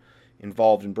were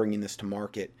involved in bringing this to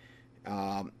market.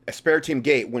 Aspartame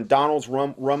Gate, when Donald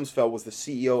Rumsfeld was the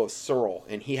CEO of Searle,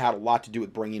 and he had a lot to do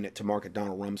with bringing it to market,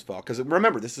 Donald Rumsfeld. Because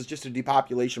remember, this is just a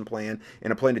depopulation plan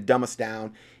and a plan to dumb us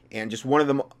down, and just one of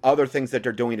the other things that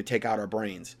they're doing to take out our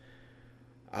brains.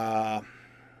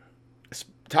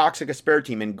 Toxic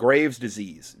aspartame in Graves'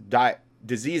 disease.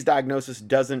 Disease diagnosis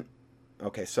doesn't...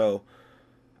 Okay, so...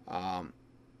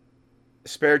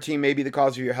 aspartame may be the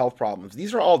cause of your health problems.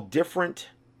 These are all different...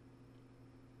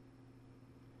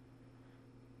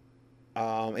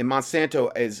 and Monsanto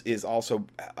is also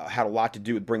had a lot to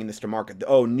do with bringing this to market.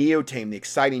 Neotame, the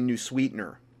exciting new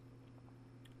sweetener.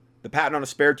 The patent on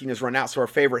aspartame has run out, so our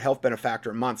favorite health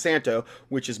benefactor, Monsanto,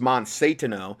 which is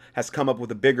Monsanto, has come up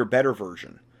with a bigger, better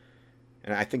version.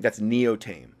 And I think that's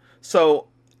Neotame. So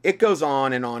it goes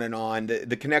on and on and on.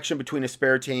 The connection between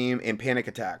aspartame and panic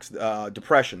attacks,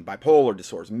 depression, bipolar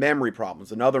disorders, memory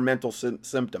problems, and other mental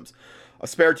symptoms.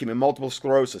 Aspartame and multiple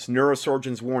sclerosis,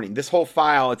 neurosurgeon's warning. This whole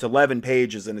file, it's 11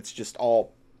 pages, and it's just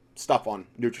all stuff on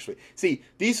NutraSweet. See,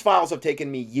 these files have taken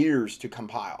me years to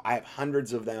compile. I have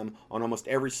hundreds of them on almost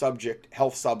every subject,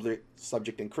 health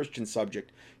subject, and Christian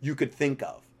subject you could think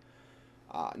of.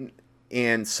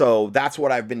 And so that's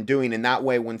what I've been doing. And that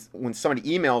way, when somebody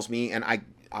emails me, and I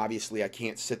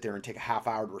can't sit there and take a half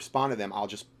hour to respond to them, I'll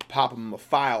just pop them a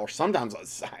file. Or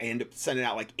sometimes I end up sending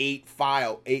out like 8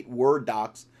 Word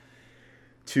docs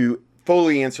to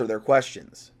fully answer their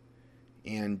questions.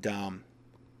 And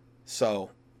so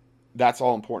that's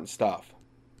all important stuff.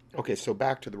 Okay, so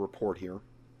back to the report here.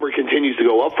 It continues to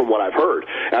go up from what I've heard.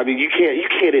 I mean, you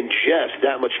can't ingest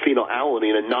that much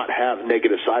phenylalanine and not have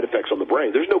negative side effects on the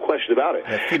brain. There's no question about it.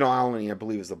 Phenylalanine, I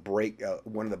believe, is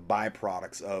one of the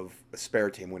byproducts of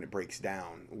aspartame when it breaks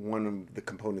down. One of the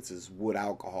components is wood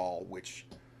alcohol, which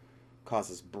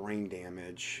causes brain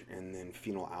damage, and then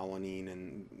phenylalanine,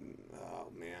 and oh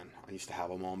man, I used to have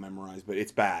them all memorized, but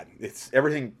it's bad. It's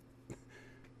everything.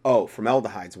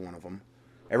 Formaldehyde's one of them.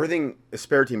 Everything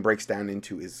aspartame breaks down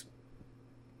into is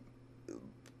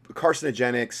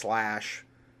carcinogenic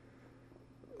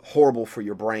horrible for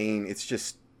your brain. It's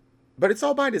just, but it's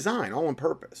all by design, all on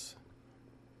purpose.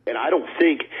 And I don't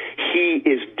think he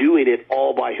is doing it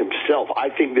all by himself. I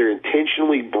think they're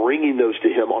intentionally bringing those to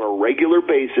him on a regular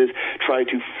basis, trying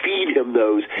to feed him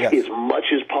those as much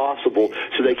as possible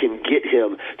so they can get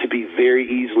him to be very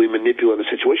easily manipulated in a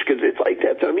situation. Because it's like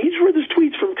that. I mean, he's read his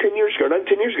tweets from 10 years ago, not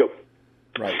 10 years ago,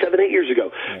 right. 7, 8 years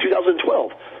ago,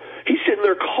 2012. He's sitting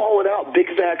there calling out big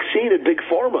vaccine and big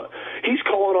pharma. He's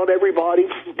calling on everybody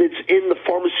that's in the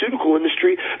pharmaceutical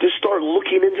industry to start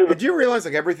looking into the... Did you realize,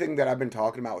 like, everything that I've been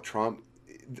talking about with Trump,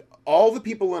 all the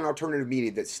people in alternative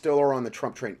media that still are on the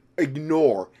Trump train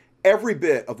ignore every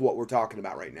bit of what we're talking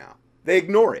about right now. They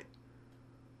ignore it.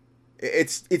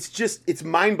 It's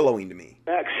mind-blowing to me.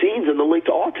 Vaccines and the link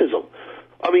to autism.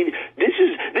 I mean, this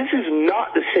is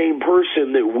not the same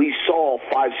person that we saw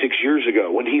 5, 6 years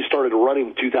ago when he started running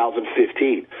in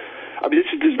 2015. I mean, this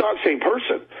is not the same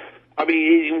person. I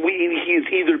mean,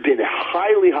 he's either been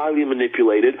highly, highly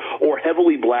manipulated or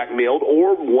heavily blackmailed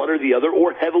or one or the other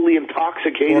or heavily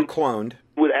intoxicated. Or cloned.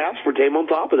 With aspartame on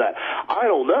top of that. I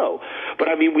don't know. But,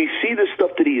 I mean, we see the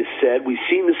stuff that he has said. We've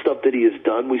seen the stuff that he has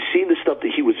done. We've seen the stuff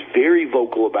that he was very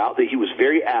vocal about, that he was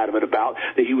very adamant about,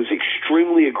 that he was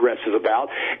extremely aggressive about.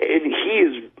 And he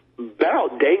is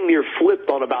about dang near flipped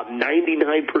on about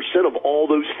 99% of all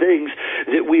those things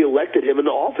that we elected him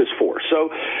into office for. So,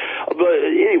 but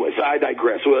anyways, I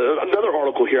digress. Another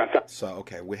article here. So,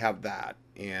 okay, we have that.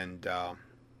 And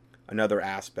another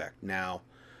aspect. Now,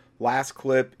 last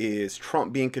clip is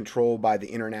Trump being controlled by the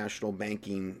international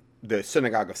banking, the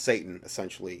synagogue of Satan,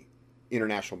 essentially,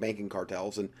 international banking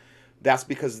cartels. And that's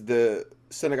because the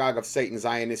synagogue of Satan,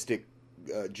 Zionistic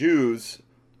Jews,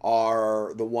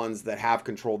 are the ones that have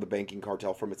controlled the banking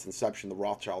cartel from its inception, the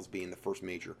Rothschilds being the first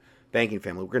major banking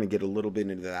family. We're going to get a little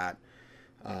bit into that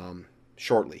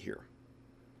shortly here.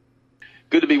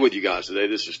 Good to be with you guys today.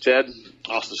 This is Ted.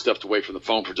 Austin stepped away from the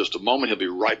phone for just a moment. He'll be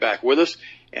right back with us.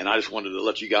 And I just wanted to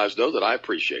let you guys know that I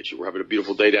appreciate you. We're having a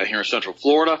beautiful day down here in Central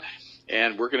Florida,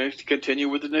 and we're going to continue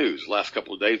with the news. Last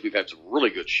couple of days, we've had some really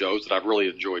good shows that I've really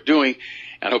enjoyed doing,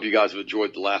 and I hope you guys have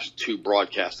enjoyed the last 2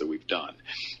 broadcasts that we've done.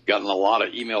 Gotten a lot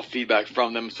of email feedback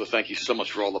from them, so thank you so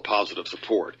much for all the positive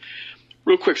support.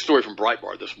 Real quick story from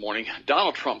Breitbart this morning.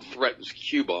 Donald Trump threatens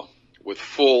Cuba with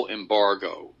full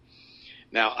embargo.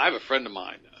 Now, I have a friend of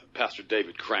mine, Pastor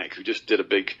David Crank, who just did a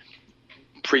big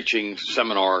preaching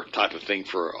seminar type of thing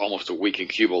for almost a week in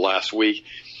Cuba last week.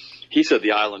 He said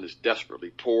the island is desperately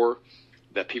poor,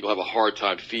 that people have a hard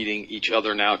time feeding each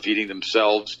other now, feeding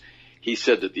themselves. He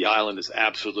said that the island is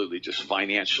absolutely just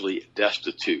financially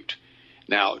destitute.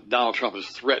 Now, Donald Trump is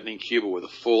threatening Cuba with a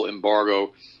full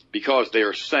embargo because they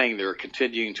are saying they're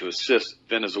continuing to assist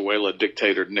Venezuela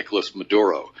dictator Nicolas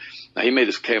Maduro. Now, he made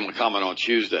this comment on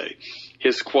Tuesday.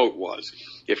 His quote was,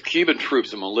 "If Cuban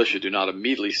troops and militia do not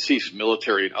immediately cease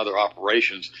military and other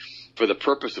operations for the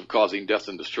purpose of causing death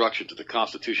and destruction to the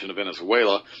Constitution of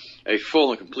Venezuela, a full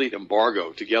and complete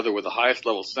embargo, together with the highest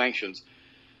level sanctions,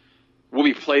 will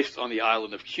be placed on the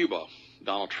island of Cuba,"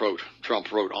 Donald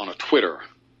Trump wrote on a Twitter.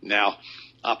 Now,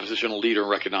 oppositional leader and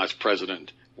recognized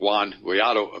President Juan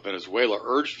Guaido of Venezuela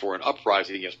urged for an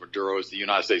uprising against Maduro as the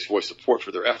United States voiced support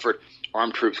for their effort.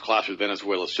 Armed troops clashed with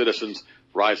Venezuela's citizens,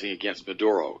 rising against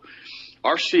Maduro.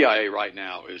 Our CIA right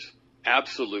now is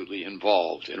absolutely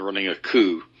involved in running a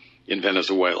coup in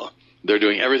Venezuela. They're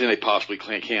doing everything they possibly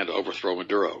can to overthrow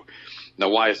Maduro. Now,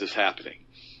 why is this happening?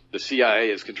 The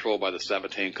CIA is controlled by the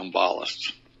Sabbatean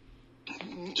Kabbalists.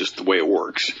 Just the way it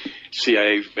works.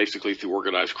 CIA, basically through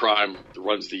organized crime,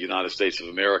 runs the United States of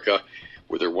America.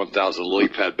 With their 1,000 lily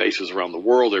pad bases around the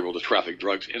world, they're able to traffic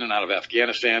drugs in and out of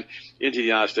Afghanistan into the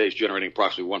United States, generating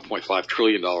approximately $1.5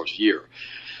 trillion a year.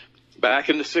 Back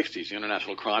in the 60s, the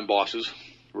international crime bosses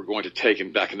were going to take,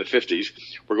 and back in the 50s,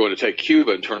 we're going to take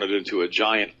Cuba and turn it into a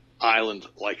giant island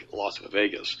like Las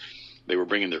Vegas. They were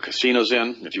bringing their casinos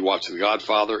in. If you watch The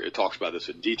Godfather, it talks about this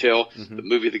in detail. Mm-hmm. The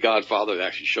movie The Godfather, it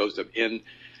actually shows them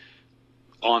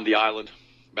on the island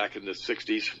back in the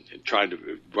 60s, trying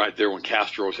to, right there when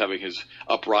Castro was having his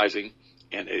uprising.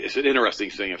 And it's an interesting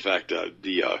thing. In fact,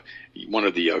 one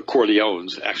of the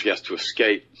Corleones actually has to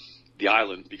escape the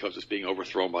island because it's being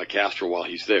overthrown by Castro while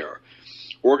he's there.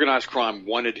 Organized crime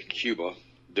wanted Cuba.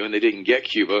 Then they didn't get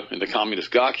Cuba, and the communists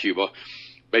got Cuba.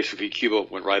 Basically, Cuba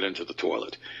went right into the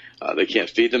toilet. They can't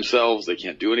feed themselves. They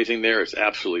can't do anything there. It's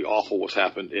absolutely awful what's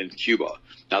happened in Cuba.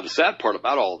 Now, the sad part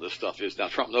about all of this stuff is now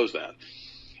Trump knows that.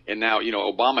 And now,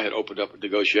 Obama had opened up a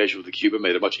negotiation with Cuba,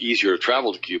 made it much easier to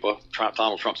travel to Cuba.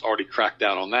 Donald Trump's already cracked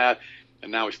down on that,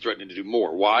 and now he's threatening to do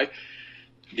more. Why?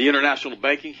 The international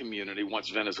banking community wants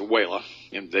Venezuela,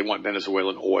 and they want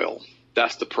Venezuelan oil.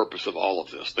 That's the purpose of all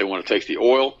of this. They want to take the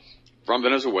oil from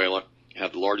Venezuela,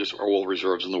 have the largest oil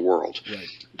reserves in the world. Right.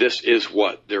 This is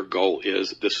what their goal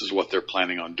is. This is what they're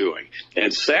planning on doing.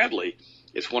 And sadly,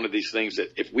 it's one of these things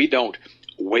that if we don't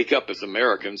wake up as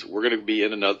Americans, we're going to be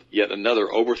in yet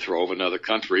another overthrow of another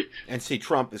country. And see,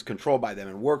 Trump is controlled by them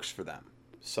and works for them.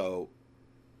 So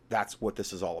that's what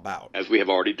this is all about. As we have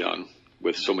already done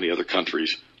with so many other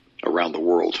countries around the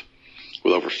world.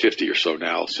 With over 50 or so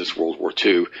now since World War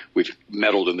II, we've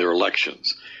meddled in their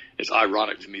elections. It's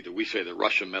ironic to me that we say that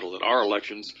Russia meddled in our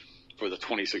elections for the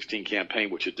 2016 campaign,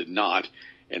 which it did not.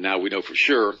 And now we know for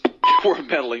sure we're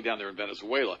meddling down there in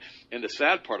Venezuela. And the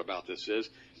sad part about this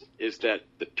is that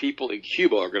the people in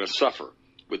Cuba are going to suffer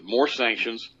with more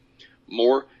sanctions,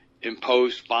 more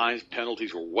imposed fines,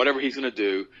 penalties, or whatever he's going to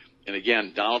do. And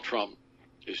again, Donald Trump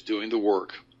is doing the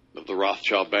work of the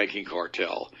Rothschild banking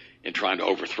cartel in trying to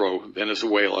overthrow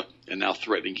Venezuela and now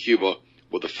threatening Cuba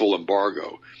with a full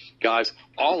embargo. Guys,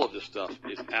 all of this stuff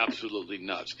is absolutely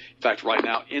nuts. In fact, right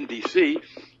now in D.C.,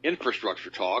 infrastructure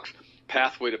talks,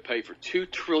 pathway to pay for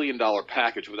 $2 trillion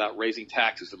package without raising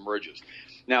taxes emerges.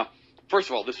 Now, first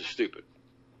of all, this is stupid.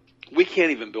 We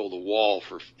can't even build a wall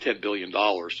for $10 billion,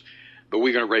 but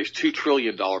we're going to raise $2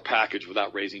 trillion package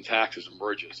without raising taxes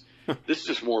emerges. This is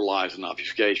just more lies and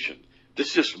obfuscation. This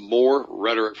is just more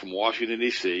rhetoric from Washington,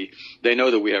 D.C. They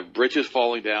know that we have bridges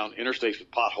falling down, interstates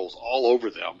with potholes all over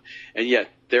them, and yet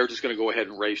they're just going to go ahead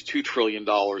and raise $2 trillion.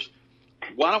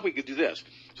 Why don't we do this?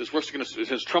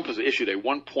 Since Trump has issued a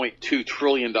 $1.2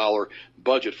 trillion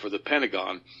budget for the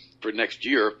Pentagon for next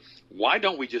year, why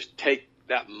don't we just take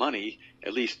that money,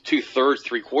 at least 2/3,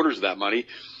 3/4 of that money,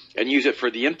 and use it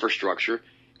for the infrastructure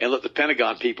and let the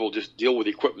Pentagon people just deal with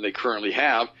the equipment they currently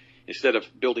have, instead of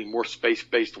building more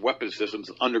space-based weapon systems,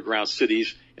 underground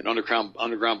cities, and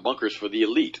underground bunkers for the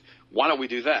elite? Why don't we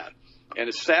do that? And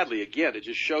it's sadly, again, it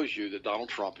just shows you that Donald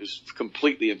Trump is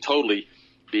completely and totally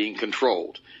being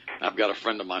controlled. I've got a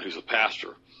friend of mine who's a pastor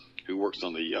who works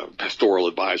on the pastoral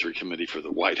advisory committee for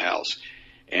the White House,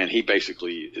 and he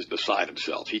basically is beside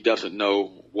himself. He doesn't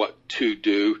know what to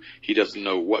do. He doesn't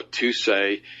know what to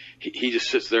say. He just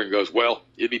sits there and goes, well,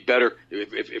 it'd be better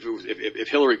if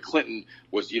Hillary Clinton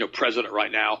was, president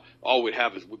right now. All we'd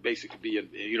have would basically be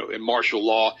in martial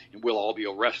law, and we'll all be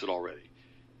arrested already.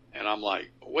 And I'm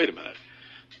like, wait a minute.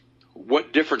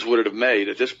 What difference would it have made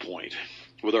at this point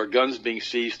with our guns being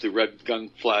seized through red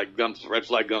flag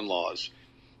gun laws?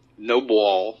 No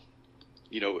wall,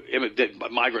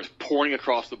 migrants pouring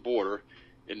across the border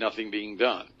and nothing being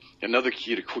done. Another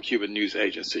Cuban news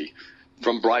agency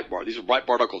from Breitbart. These are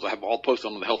Breitbart articles I have all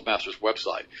posted on the Health Masters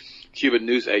website. Cuban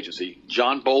news agency.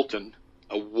 John Bolton,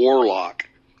 a warlock,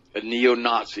 a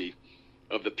neo-Nazi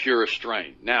of the purest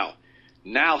strain. Now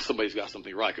somebody's got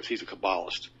something right because he's a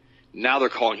Kabbalist. Now they're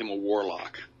calling him a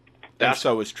warlock. And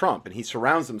so is Trump, and he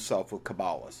surrounds himself with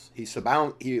Kabbalists. He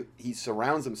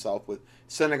surrounds himself with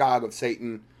Synagogue of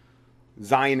Satan,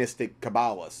 Zionistic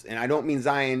Kabbalists. And I don't mean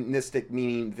Zionistic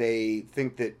meaning they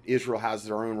think that Israel has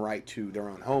their own right to their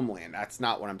own homeland. That's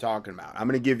not what I'm talking about. I'm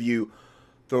going to give you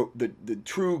the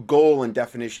true goal and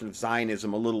definition of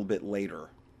Zionism a little bit later.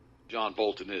 John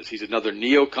Bolton is. He's another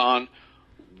neocon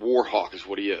war hawk is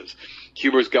what he is.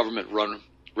 Cuba's government-run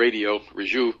radio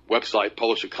Review website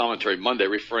published a commentary Monday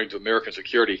referring to American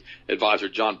security advisor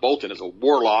John Bolton as a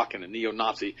warlock and a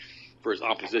neo-Nazi for his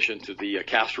opposition to the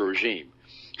Castro regime.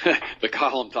 The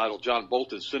column titled John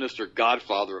Bolton's Sinister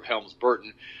Godfather of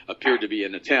Helms-Burton appeared to be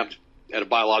an attempt at a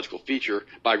biographical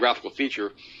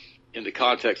feature in the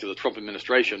context of the Trump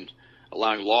administration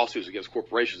allowing lawsuits against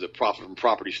corporations that profit from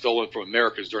property stolen from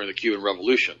Americans during the Cuban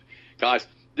Revolution. Guys,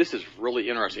 this is really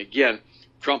interesting. Again,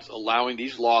 Trump's allowing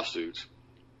these lawsuits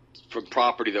from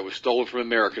property that was stolen from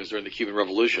Americans during the Cuban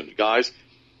Revolution. Guys,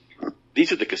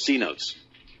 these are the casinos.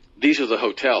 These are the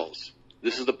hotels.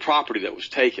 This is the property that was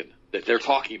taken that they're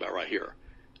talking about right here.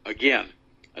 Again,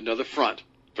 another front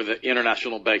for the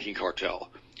international banking cartel.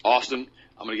 Austin,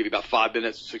 I'm going to give you about 5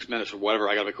 minutes, 6 minutes, or whatever.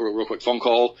 I got to make a real quick phone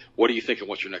call. What are you thinking?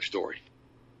 What's your next story?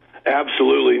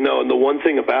 Absolutely. No, and the one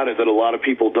thing about it that a lot of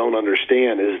people don't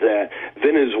understand is that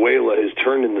Venezuela has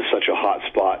turned into such a hot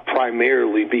spot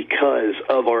primarily because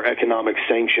of our economic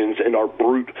sanctions and our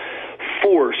brute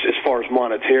force as far as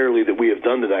monetarily that we have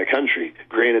done to that country.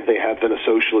 Granted, they have been a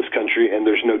socialist country, and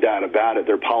there's no doubt about it.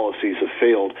 Their policies have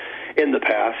failed in the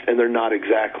past, and they're not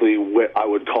exactly what I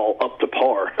would call up to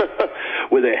par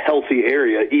with a healthy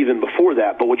area even before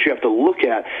that. But what you have to look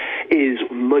at is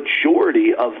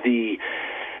majority of the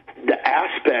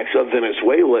aspects of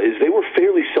Venezuela is they were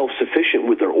fairly self-sufficient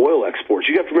with their oil exports.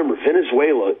 You have to remember,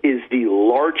 Venezuela is the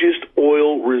largest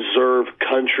oil reserve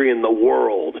country in the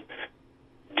world.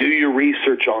 Do your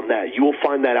research on that. You will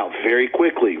find that out very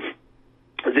quickly.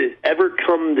 Does it ever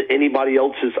come to anybody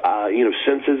else's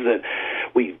senses that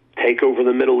we take over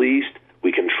the Middle East,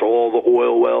 we control all the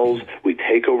oil wells, we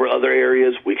take over other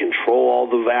areas, we control all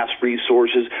the vast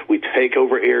resources, we take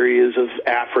over areas of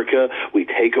Africa, we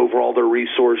take over all their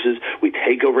resources, we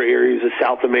take over areas of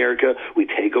South America, we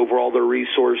take over all their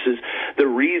resources. The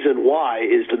reason why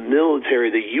is the military,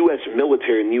 the U.S.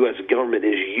 military and the U.S. government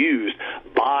is used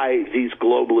by these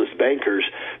globalist bankers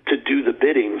to do the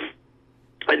bidding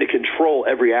and to control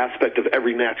every aspect of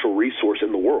every natural resource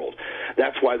in the world.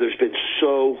 That's why there's been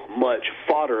so much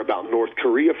fodder about North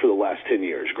Korea for the last 10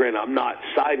 years. Granted, I'm not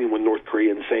siding with North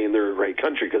Korea and saying they're a great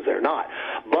country, because they're not.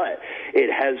 But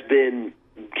it has been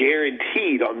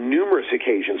guaranteed on numerous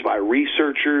occasions by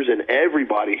researchers and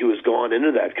everybody who has gone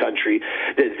into that country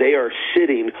that they are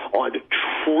sitting on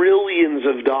trillions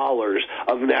of dollars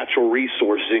of natural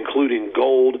resources, including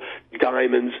gold,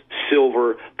 diamonds,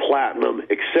 silver, platinum,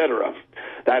 etc.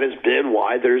 That has been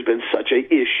why there's been such an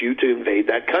issue to invade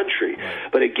that country.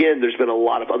 But again, there's been a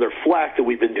lot of other flack that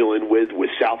we've been dealing with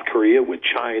South Korea, with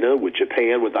China, with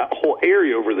Japan, with that whole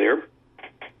area over there.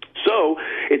 So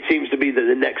it seems to be that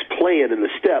the next plan and the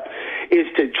step is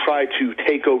to try to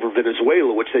take over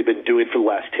Venezuela, which they've been doing for the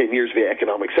last 10 years via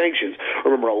economic sanctions.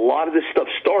 Remember, a lot of this stuff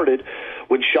started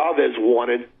when Chavez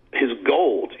wanted his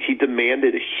gold. He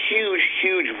demanded a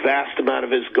huge, vast amount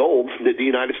of his gold that the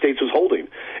United States was holding.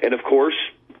 And, of course,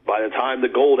 by the time the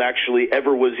gold actually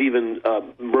ever was even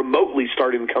remotely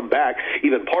starting to come back,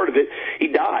 even part of it, he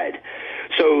died.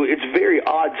 So it's very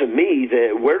odd to me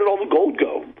that where did all the gold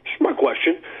go? That's my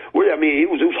question. It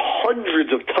was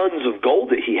hundreds of tons of gold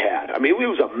that he had. I mean, it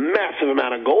was a massive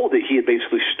amount of gold that he had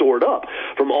basically stored up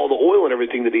from all the oil and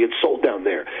everything that he had sold down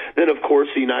there. Then, of course,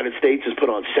 the United States has put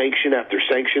on sanction after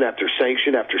sanction after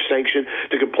sanction after sanction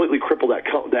to completely cripple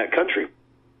that country.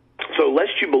 So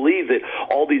lest you believe that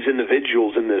all these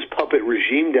individuals in this puppet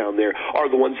regime down there are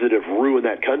the ones that have ruined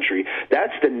that country,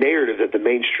 that's the narrative that the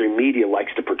mainstream media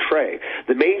likes to portray.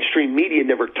 The mainstream media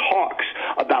never talks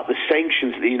about the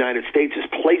sanctions that the United States has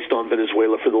placed on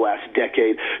Venezuela for the last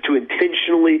decade to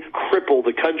intentionally cripple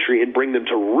the country and bring them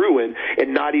to ruin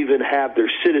and not even have their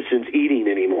citizens eating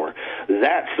anymore.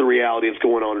 That's the reality that's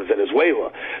going on in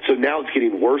Venezuela. So now it's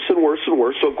getting worse and worse and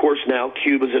worse. So, of course, now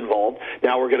Cuba's involved.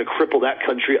 Now we're going to cripple that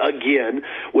country again,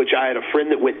 which I had a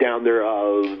friend that went down there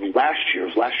last year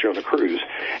on a cruise,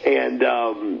 and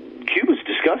Cuba's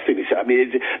disgusting. He said,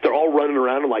 they're all running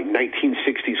around in like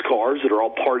 1960s cars that are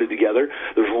all parted together.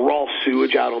 There's raw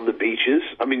sewage out on the beaches.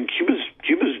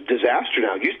 Cuba's disaster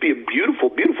now. It used to be a beautiful,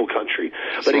 beautiful country.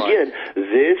 But again,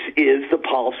 this is the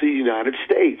policy of the United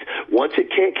States. Once it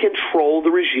can't control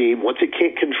the regime, once it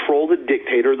can't control the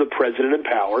dictator, the president in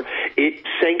power, it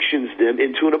sanctions them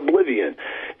into an oblivion.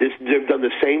 They've done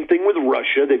the same thing with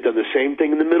Russia. They've done the same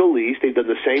thing in the Middle East. They've done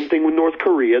the same thing with North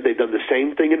Korea. They've done the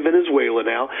same thing in Venezuela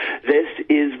now. This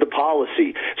is the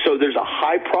policy. So there's a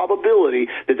high probability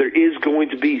that there is going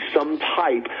to be some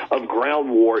type of ground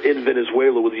war in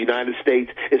Venezuela with the United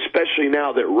States, especially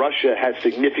now that Russia has a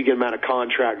significant amount of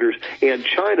contractors, and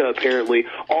China apparently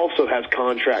also has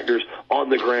contractors on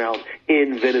the ground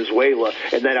in Venezuela.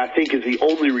 And that, I think, is the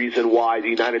only reason why the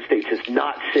United States has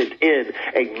not sent in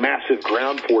a massive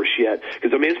ground force yet.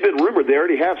 Because, it's been rumored they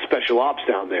already have special ops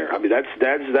down there.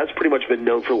 That's pretty much been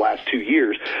known for the last 2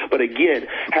 years. But again,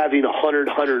 having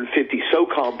 150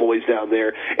 SOCOM boys down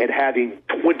there and having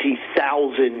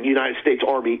 20,000 United States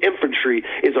Army infantry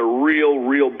is a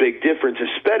real big difference,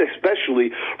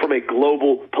 especially from a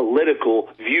global political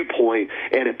viewpoint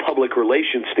and a public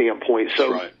relations standpoint.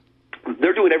 So. Right.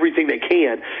 They're doing everything they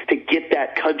can to get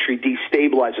that country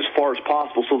destabilized as far as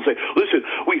possible. So they'll say, listen,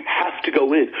 we have to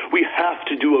go in. We have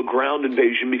to do a ground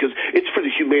invasion because it's for the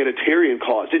humanitarian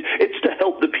cause. It's to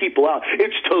help the people out.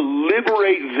 It's to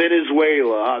liberate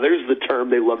Venezuela. There's the term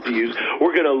they love to use.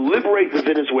 We're going to liberate the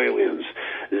Venezuelans.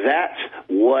 That's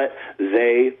what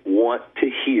they want to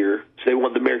hear. So they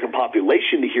want the American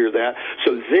population to hear that.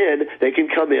 So then they can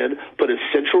come in, put a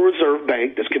Central Reserve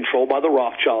Bank that's controlled by the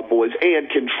Rothschild boys, and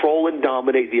control and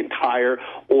dominate the entire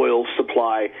oil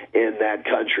supply in that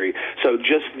country. So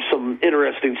just some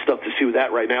interesting stuff to see with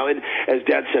that right now. And as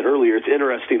Dad said earlier, it's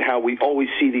interesting how we always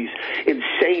see these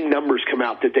insane numbers come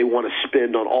out that they want to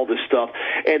spend on all this stuff.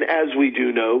 And as we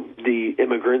do know, the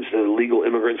illegal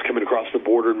immigrants coming across the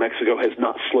border in Mexico has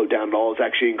not slowed down at all. It's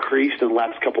actually increased in the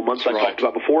last couple months, I talked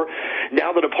about before.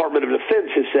 Now the Department of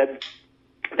Defense has said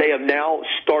they have now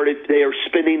started, they are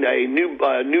spending a new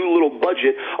little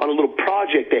budget on a little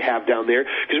project they have down there.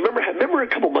 Because remember a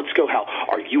couple months ago how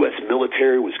our U.S.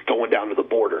 military was going down to the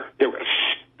border. They were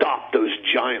stop those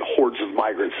giant hordes of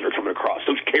migrants that are coming across,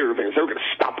 those caravans. They were going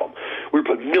to stop them. We were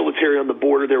putting military on the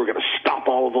border. They were going to stop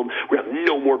all of them. We're going to have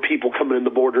no more people coming in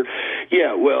the border.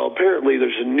 Yeah, well, apparently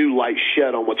there's a new light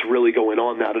shed on what's really going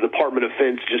on now. The Department of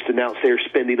Defense just announced they're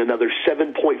spending another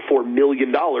 $7.4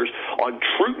 million on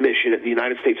troop mission at the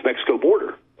United States-Mexico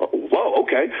border. Whoa,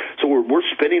 okay. So we're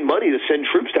spending money to send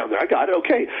troops down there. I got it,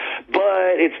 okay.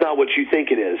 But it's not what you think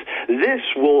it is. This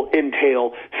will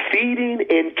entail feeding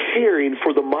and caring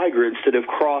for the migrants that have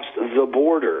crossed the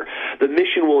border. The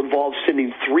mission will involve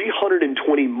sending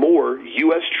 320 more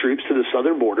U.S. troops to the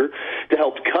southern border to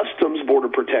help Customs, Border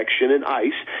Protection, and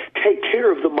ICE take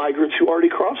care of the migrants who already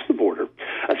crossed the border.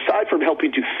 Aside from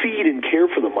helping to feed and care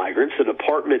for the migrants, the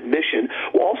department mission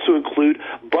will also include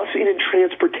busing and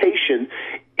transportation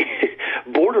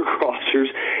border crossers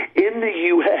in the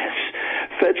U.S.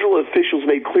 Federal officials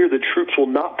made clear the troops will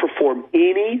not perform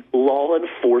any law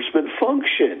enforcement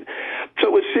function.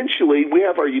 So essentially, we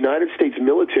have our United States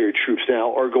military troops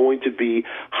now are going to be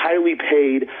highly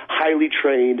paid, highly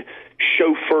trained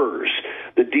chauffeurs.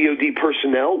 The DoD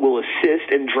personnel will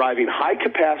assist in driving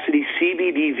high-capacity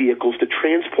CBD vehicles to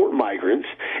transport migrants,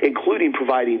 including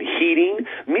providing heating,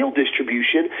 meal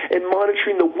distribution, and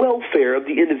monitoring the welfare of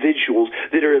the individuals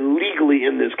that are illegally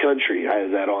in this country. I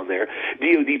have that on there.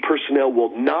 DoD personnel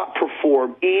will not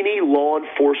perform any law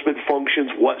enforcement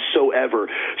functions whatsoever.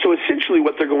 So essentially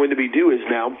what they're going to be doing is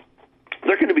now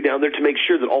they're going to be down there to make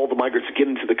sure that all the migrants get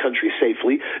into the country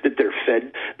safely, that they're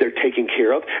fed, they're taken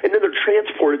care of, and then they're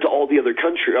transported to all the other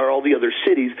country or all the other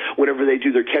cities whenever they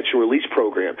do their catch and release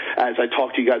program. As I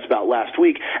talked to you guys about last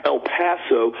week, El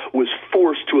Paso was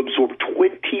forced to absorb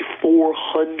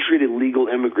 2,400 illegal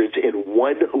immigrants in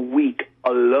 1 week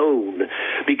alone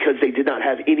because they did not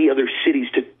have any other cities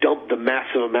to dump the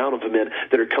massive amount of them in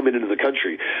that are coming into the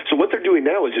country. So what they're doing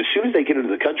now is as soon as they get into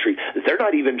the country, they're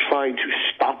not even trying to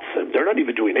stop them. They're not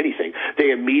even doing anything. They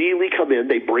immediately come in,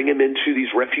 they bring them into these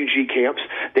refugee camps,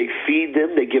 they feed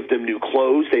them, they give them new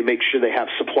clothes, they make sure they have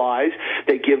supplies,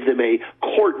 they give them a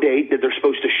court date that they're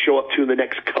supposed to show up to in the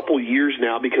next couple years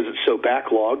now because it's so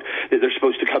backlogged that they're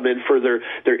supposed to come in for their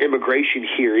immigration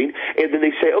hearing, and then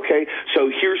they say, okay, so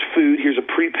here's food, here's a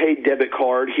prepaid debit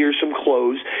card, here's some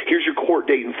clothes, here's your court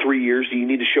date in 3 years that you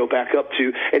need to show back up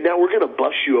to, and now we're going to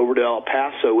bus you over to El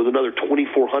Paso with another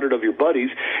 2,400 of your buddies,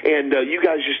 and you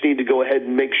guys just need to go ahead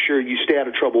and make sure you stay out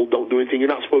of trouble, don't do anything you're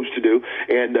not supposed to do,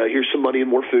 and here's some money and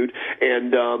more food,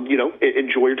 and,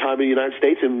 enjoy your time in the United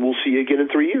States, and we'll see you again in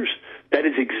 3 years. That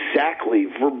is exactly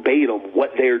verbatim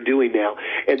what they are doing now,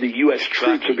 and the U.S.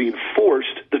 troops are being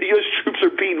forced. The U.S. troops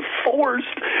are being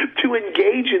forced to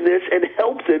engage in this and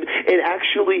help them and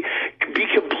actually be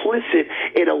complicit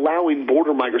in allowing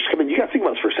border migrants to come in. You got to think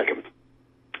about this for a second.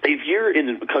 If you're in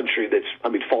a country that's,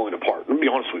 falling apart, let me be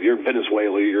honest with you, you're in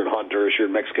Venezuela, you're in Honduras, you're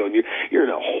in Mexico, and you're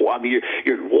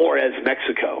in Juarez,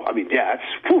 Mexico.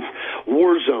 It's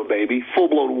war zone, baby,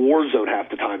 full-blown war zone half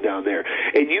the time down there.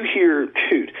 And you hear,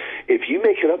 dude, if you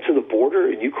make it up to the border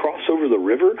and you cross over the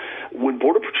river, when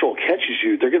Border Patrol catches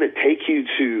you, they're going to take you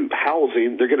to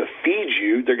housing, they're going to feed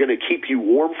you, they're going to keep you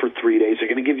warm for 3 days, they're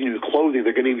going to give you new clothing,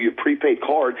 they're going to give you a prepaid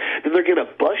card, then they're going to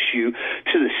bus you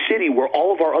to the city where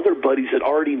all of our other buddies that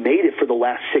already made it for the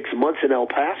last 6 months in El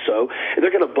Paso, and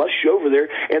they're going to bus you over there,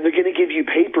 and they're going to give you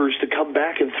papers to come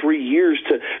back in 3 years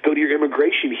to go to your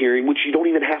immigration hearing, which you don't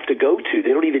even have to go to.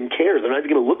 They don't even care. They're not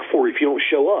even going to look for you if you don't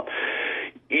show up.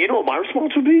 You know what my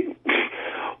response would be?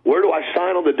 Where do I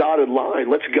sign on the dotted line?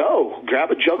 Let's go.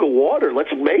 Grab a jug of water. Let's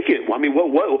make it. What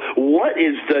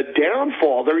is the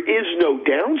downfall? There is no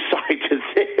downside to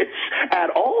this at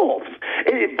all.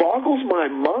 It boggles my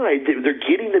mind that they're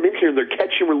getting them in here and they're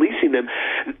catching and releasing them.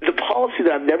 The policy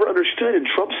that I've never understood, and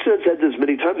Trump said this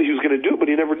many times that he was going to do it,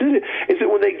 but he never did it, is that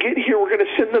when they get here, we're going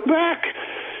to send them back.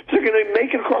 If they're going to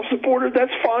make it across the border,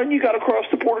 that's fine. You got across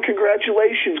the border.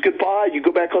 Congratulations. Goodbye. You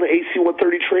go back on an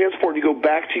AC-130 transport and you go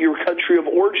back to your country of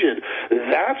origin.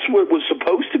 That's what was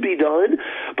supposed to be done,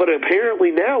 but apparently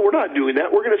now we're not doing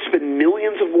that. We're going to spend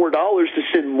millions of more dollars to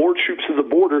send more troops to the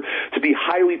border to be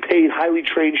highly paid, highly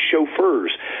trained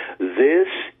chauffeurs. This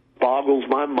boggles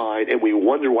my mind, and we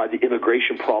wonder why the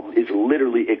immigration problem is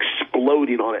literally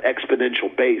exploding on an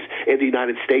exponential base in the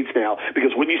United States now.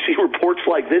 Because when you see reports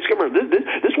like this, come on,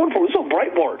 this one from this is on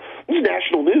Breitbart. This is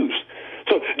national news.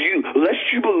 So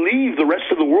lest you believe the rest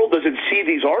of the world doesn't see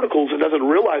these articles and doesn't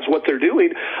realize what they're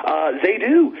doing, they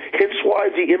do. Hence why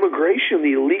the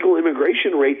illegal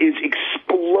immigration rate is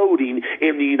exploding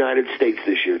in the United States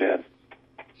this year, Dad.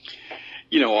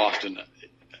 Austin,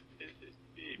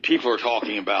 people are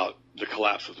talking about the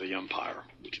collapse of the empire,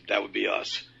 which that would be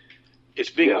us.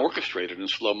 It's being orchestrated in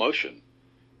slow motion.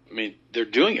 They're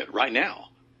doing it right now.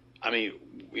 I mean,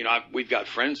 we've got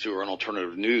friends who are on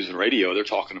alternative news and radio. They're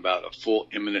talking about a full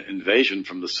imminent invasion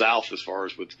from the South as far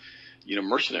as with,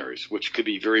 mercenaries, which could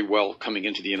be very well coming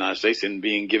into the United States and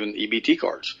being given EBT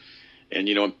cards and,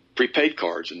 prepaid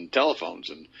cards and telephones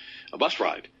and a bus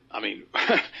ride. I mean,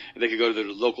 they could go to their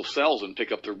local cells and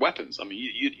pick up their weapons. I mean,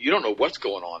 you don't know what's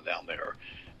going on down there.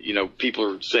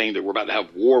 People are saying that we're about to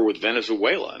have war with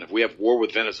Venezuela, and if we have war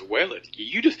with Venezuela,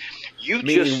 you just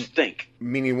think.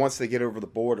 Meaning, once they get over the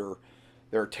border,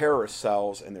 there are terrorist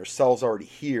cells, and there's cells already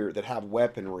here that have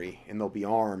weaponry, and they'll be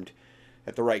armed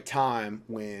at the right time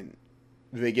when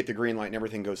they get the green light and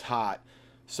everything goes hot,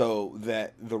 so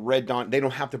that the Red Dawn, they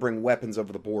don't have to bring weapons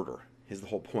over the border. Is the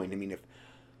whole point. I mean, if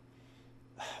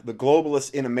the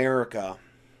globalists in America,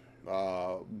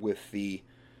 with the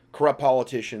corrupt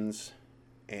politicians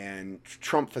and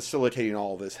Trump facilitating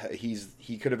all of this,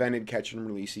 he could have ended catch and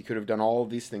release. He could have done all of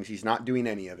these things. He's not doing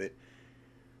any of it.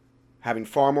 Having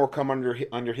far more come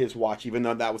under his watch, even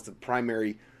though that was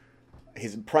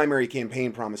his primary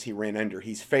campaign promise he ran under.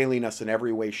 He's failing us in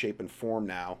every way, shape, and form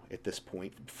now at this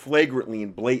point, flagrantly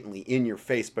and blatantly in your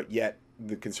face. But yet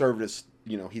the conservatives,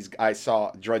 I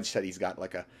saw Drudge said he's got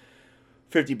like a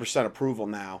 50% approval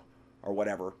now or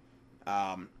whatever.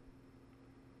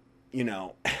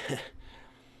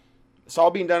 It's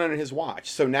all being done under his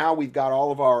watch. So now we've got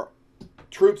all of our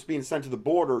troops being sent to the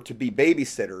border to be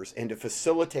babysitters and to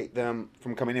facilitate them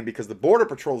from coming in, because the Border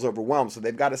Patrol is overwhelmed. So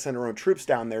they've got to send their own troops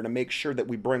down there to make sure that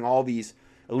we bring all these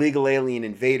illegal alien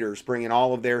invaders, bring in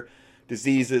all of their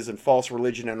diseases and false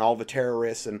religion and all the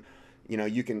terrorists. And, you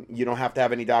don't have to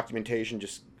have any documentation.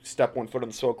 Just step one foot on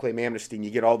the soil, claim amnesty, and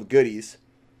you get all the goodies.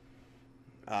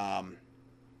 All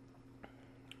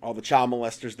the child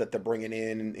molesters that they're bringing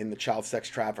in the child sex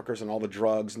traffickers, and all the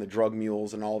drugs and the drug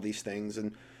mules and all these things.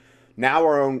 And now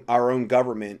our own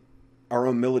government, our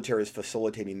own military is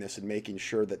facilitating this and making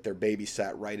sure that they're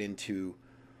babysat right into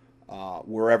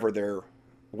whatever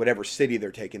city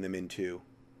they're taking them into.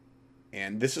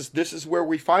 And this is where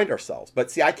we find ourselves. But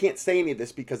see, I can't say any of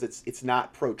this because it's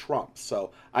not pro-Trump.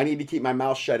 So I need to keep my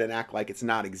mouth shut and act like it's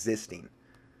not existing.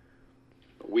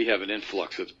 We have an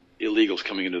influx of illegals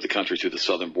coming into the country through the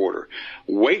southern border.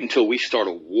 Wait until we start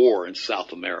a war in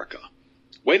South America.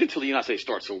 Wait until the United States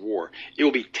starts a war. It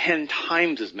will be 10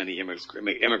 times as many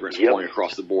immigrants pouring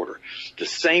across the border. The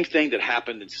same thing that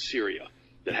happened in Syria,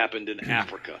 that happened in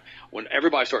Africa. When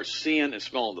everybody starts seeing and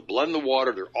smelling the blood in the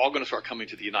water, they're all going to start coming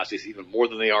to the United States even more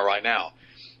than they are right now.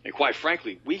 And quite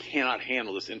frankly, we cannot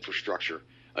handle this infrastructure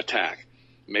attack.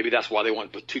 Maybe that's why they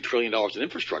want to put $2 trillion in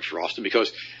infrastructure, Austin,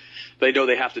 because they know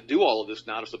they have to do all of this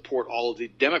now to support all of the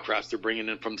Democrats they're bringing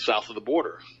in from south of the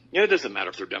border. It doesn't matter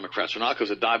if they're Democrats or not, because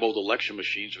the Diebold election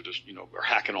machines are just, are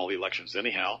hacking all the elections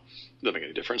anyhow. It doesn't make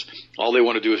any difference. All they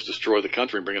want to do is destroy the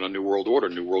country and bring in a new world order,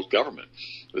 new world government.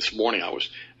 This morning I was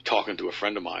talking to a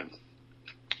friend of mine,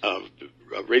 a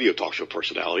radio talk show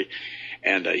personality,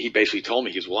 and he basically told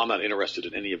me, I'm not interested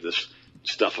in any of this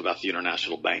stuff about the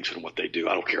international banks and what they do.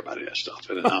 I don't care about any of that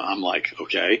stuff. And I'm like,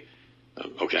 okay,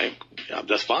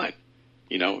 that's fine.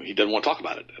 He doesn't want to talk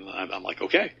about it. And I'm like,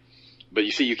 okay. But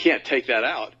you see, you can't take that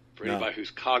out for anybody who's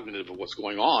cognitive of what's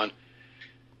going on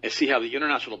and see how the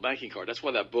international banking card. That's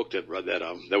why that book that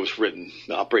was written,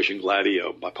 Operation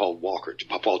Gladio by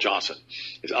Paul Johnson,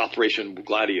 is Operation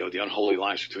Gladio, the unholy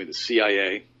alliance between the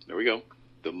CIA, there we go,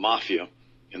 the mafia,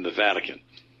 and the Vatican.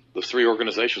 Those three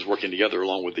organizations working together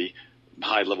along with the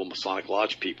high-level Masonic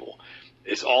Lodge people.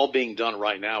 It's all being done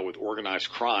right now with organized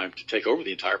crime to take over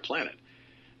the entire planet.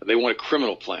 They want a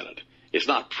criminal planet. It's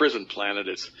not prison planet.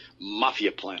 It's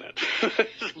mafia planet.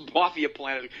 Mafia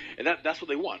planet. And that's what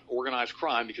they want, organized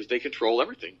crime, because they control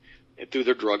everything through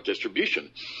their drug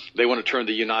distribution. They want to turn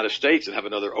the United States and have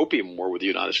another opium war with the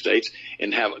United States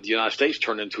and have the United States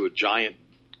turn into a giant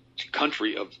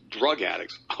country of drug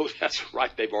addicts. Oh, that's right.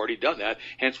 They've already done that.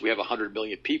 Hence, we have 100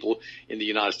 million people in the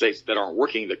United States that aren't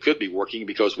working, that could be working,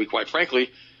 because quite frankly,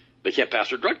 they can't pass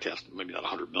their drug test. Maybe not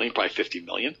 100 million, probably 50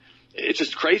 million. It's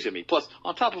just crazy to me. Plus,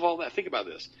 on top of all that, think about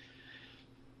this.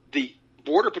 The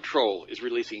Border Patrol is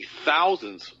releasing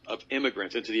thousands of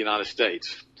immigrants into the United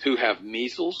States who have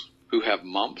measles, who have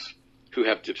mumps, who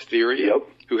have diphtheria,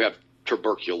 who have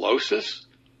tuberculosis.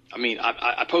 I mean,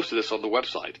 I posted this on the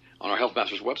website, on our Health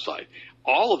Masters website.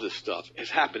 All of this stuff is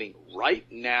happening right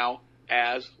now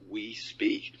as we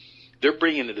speak. They're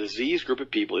bringing a disease group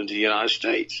of people into the United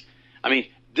States. I mean,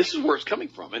 this is where it's coming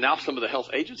from. And now some of the health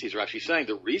agencies are actually saying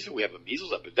the reason we have a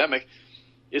measles epidemic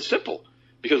is simple,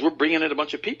 because we're bringing in a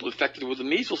bunch of people infected with the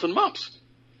measles and mumps.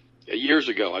 Years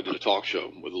ago, I did a talk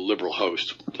show with a liberal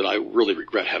host that I really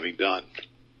regret having done.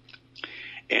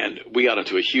 And we got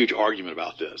into a huge argument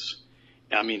about this.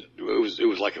 I mean, it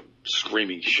was like a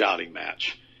screaming, shouting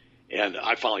match. And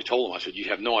I finally told him, I said,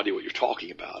 you have no idea what you're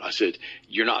talking about. I said,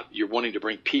 you're wanting to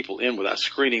bring people in without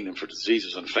screening them for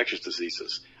diseases, infectious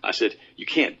diseases. I said, you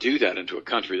can't do that into a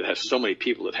country that has so many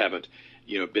people that haven't,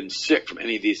 been sick from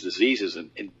any of these diseases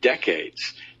in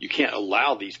decades. You can't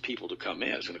allow these people to come in.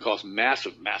 It's going to cause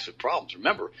massive, massive problems.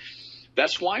 Remember, that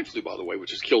swine flu, by the way,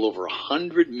 which has killed over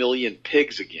 100 million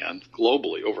pigs again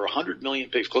globally, over 100 million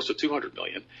pigs, close to 200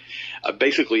 million,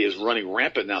 basically is running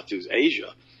rampant now through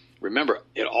Asia. Remember,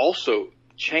 it also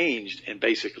changed and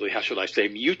basically, how should I say,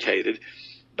 mutated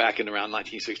back in around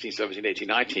 1916, 17, 18,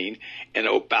 19, and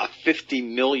about 50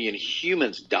 million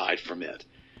humans died from it.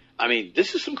 I mean,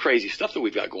 this is some crazy stuff that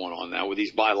we've got going on now with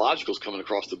these biologicals coming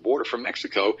across the border from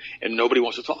Mexico, and nobody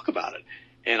wants to talk about it.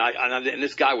 And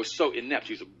this guy was so inept.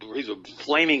 He's a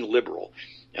flaming liberal,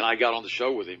 and I got on the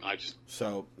show with him.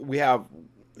 So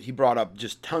he brought up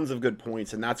just tons of good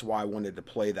points, and that's why I wanted to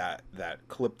play that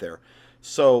clip there.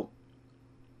 So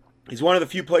he's one of the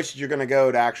few places you're going to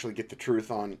go to actually get the truth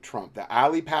on Trump. The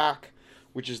AliPac,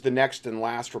 which is the next and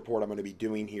last report I'm going to be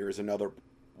doing here, is another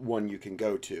one you can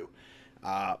go to.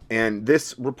 And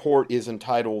this report is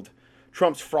entitled,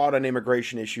 Trump's fraud on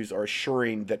immigration issues are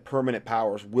assuring that permanent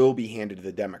powers will be handed to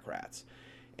the Democrats.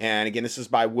 And again, this is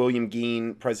by William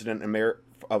Geen, president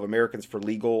of Americans for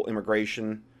Legal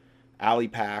Immigration,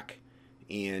 AliPac.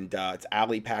 And it's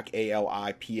AliPac,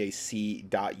 ALIPAC.us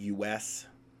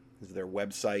is their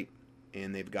website.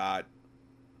 And they've got,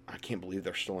 I can't believe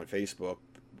they're still on Facebook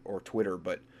or Twitter,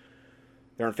 but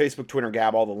they're on Facebook, Twitter, and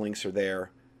Gab. All the links are there.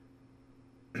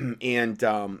 And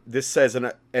this says,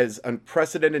 as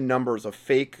unprecedented numbers of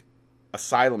fake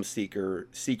asylum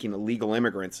seeking illegal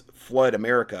immigrants flood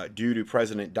America due to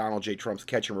President Donald J. Trump's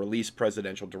catch and release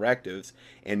presidential directives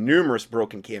and numerous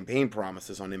broken campaign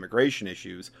promises on immigration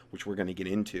issues, which we're going to get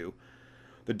into,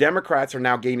 the Democrats are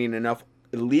now gaining enough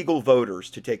illegal voters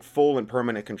to take full and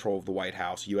permanent control of the White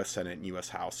House, U.S. Senate, and U.S.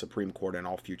 House, Supreme Court, and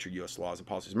all future U.S. laws and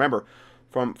policies. Remember,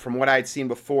 from what I had seen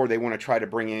before, they want to try to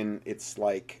bring in, it's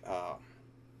like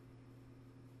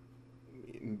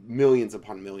millions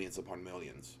upon millions upon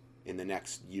millions in the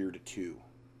next year to two.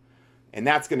 And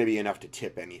that's going to be enough to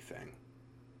tip anything.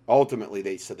 Ultimately,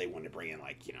 they said they wanted to bring in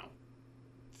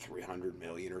 300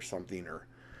 million or something, or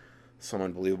some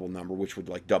unbelievable number, which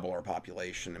would double our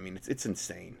population. I mean, it's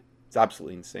insane. It's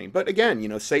absolutely insane. But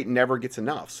again, Satan never gets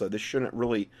enough, so this shouldn't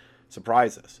really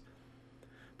surprise us.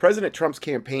 President Trump's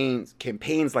campaigns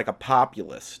like a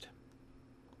populist,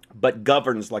 but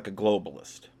governs like a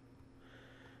globalist,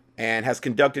 and has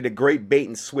conducted a great bait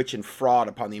and switch and fraud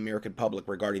upon the American public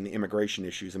regarding the immigration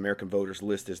issues American voters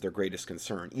list as their greatest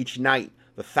concern. Each night,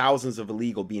 the thousands of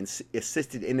illegal being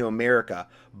assisted into America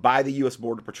by the U.S.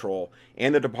 Border Patrol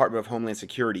and the Department of Homeland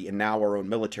Security, and now our own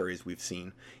military, as we've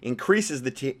seen, increases the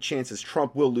chances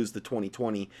Trump will lose the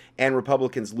 2020 and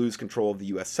Republicans lose control of the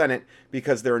U.S. Senate,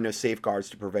 because there are no safeguards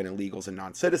to prevent illegals and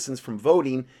non-citizens from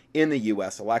voting in the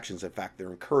U.S. elections. In fact, they're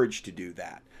encouraged to do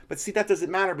that. But see, that doesn't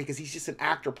matter, because he's just an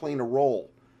actor playing a role.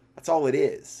 That's all it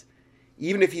is.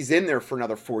 Even if he's in there for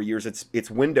another 4 years, it's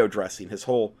window dressing, his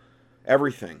whole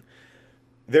everything.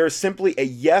 There is simply a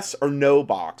yes or no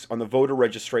box on the voter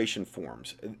registration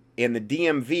forms, and the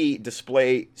DMV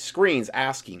display screens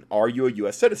asking, are you a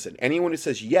U.S. citizen? Anyone who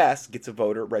says yes gets a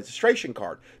voter registration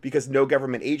card, because no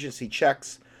government agency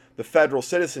checks the federal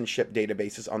citizenship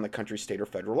databases on the country, state, or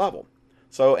federal level.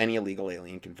 So any illegal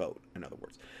alien can vote, in other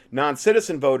words.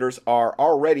 Non-citizen voters are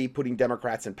already putting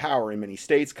Democrats in power in many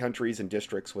states, countries, and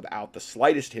districts without the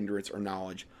slightest hindrance or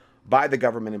knowledge by the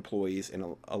government employees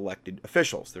and elected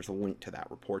officials. There's a link to that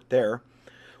report there.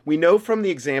 We know from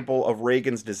the example of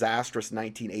Reagan's disastrous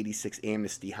 1986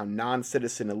 amnesty how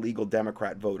non-citizen illegal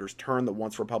Democrat voters turned the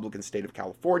once Republican state of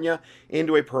California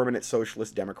into a permanent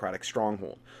socialist Democratic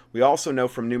stronghold. We also know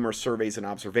from numerous surveys and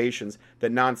observations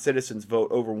that non-citizens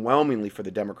vote overwhelmingly for the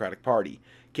Democratic Party.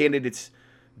 Candidates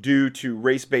due to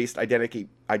race-based identity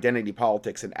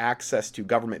politics and access to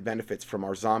government benefits from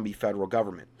our zombie federal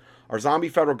government. Our zombie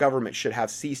federal government should have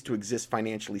ceased to exist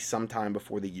financially sometime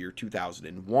before the year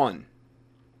 2001.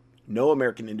 No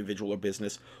American individual or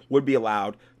business would be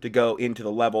allowed to go into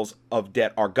the levels of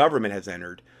debt our government has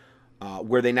entered,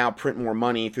 where they now print more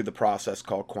money through the process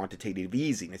called quantitative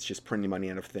easing. It's just printing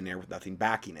money out of thin air with nothing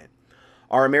backing it.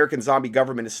 Our American zombie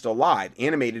government is still alive,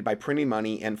 animated by printing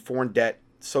money and foreign debt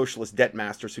socialist debt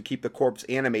masters who keep the corpse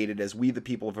animated as we, the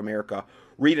people of America,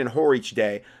 read in horror each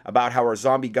day about how our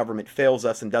zombie government fails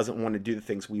us and doesn't want to do the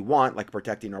things we want, like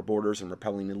protecting our borders and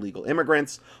repelling illegal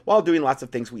immigrants, while doing lots of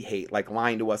things we hate, like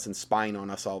lying to us and spying on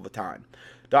us all the time.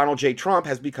 Donald J. Trump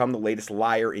has become the latest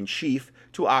liar-in-chief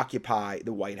to occupy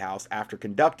the White House after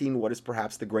conducting what is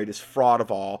perhaps the greatest fraud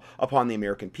of all upon the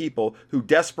American people, who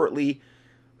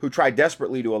tried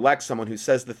desperately to elect someone who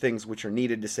says the things which are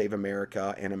needed to save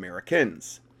America and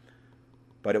Americans.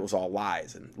 But it was all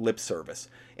lies and lip service.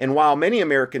 And while many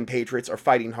American patriots are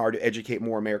fighting hard to educate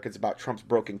more Americans about Trump's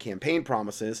broken campaign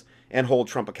promises and hold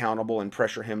Trump accountable and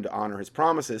pressure him to honor his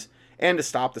promises and to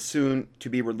stop the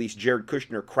soon-to-be-released Jared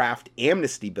Kushner Kraft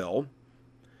amnesty bill,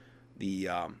 the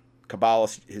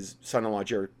Kabbalist, his son-in-law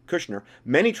Jared Kushner,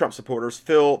 many Trump supporters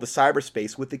fill the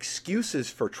cyberspace with excuses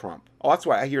for Trump. Oh, that's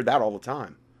why I hear that all the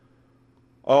time.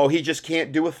 Oh, he just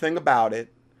can't do a thing about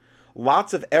it.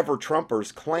 Lots of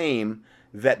ever-Trumpers claim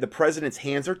that the president's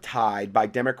hands are tied by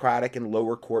Democratic and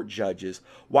lower court judges.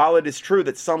 While it is true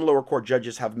that some lower court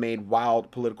judges have made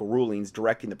wild political rulings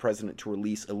directing the president to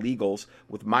release illegals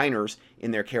with minors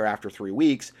in their care after 3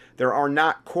 weeks, there are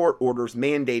not court orders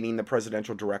mandating the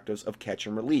presidential directives of catch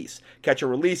and release. Catch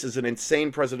and release is an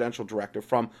insane presidential directive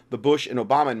from the Bush and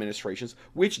Obama administrations,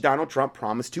 which Donald Trump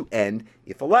promised to end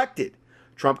if elected.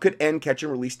 Trump could end catch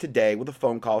and release today with a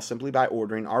phone call simply by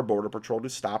ordering our Border Patrol to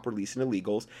stop releasing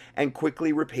illegals and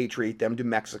quickly repatriate them to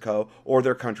Mexico or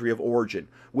their country of origin,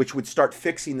 which would start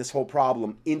fixing this whole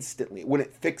problem instantly. It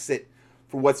wouldn't fix it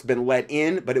for what's been let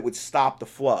in, but it would stop the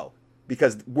flow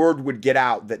because word would get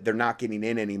out that they're not getting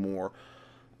in anymore.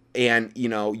 And,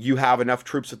 you have enough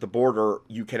troops at the border,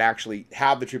 you can actually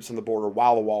have the troops on the border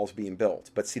while the wall is being built.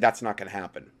 But see, that's not going to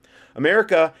happen.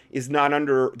 America is not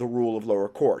under the rule of lower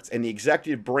courts, and the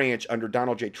executive branch under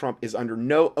Donald J. Trump is under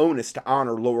no onus to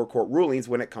honor lower court rulings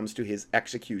when it comes to his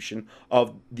execution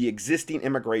of the existing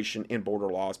immigration and border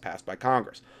laws passed by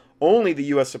Congress. Only the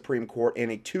U.S. Supreme Court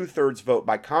and a 2/3 vote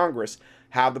by Congress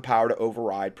have the power to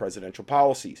override presidential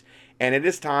policies. And it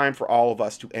is time for all of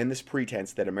us to end this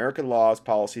pretense that American laws,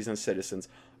 policies, and citizens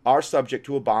are subject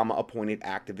to Obama-appointed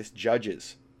activist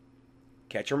judges.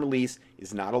 Catch and release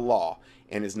is not a law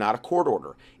and is not a court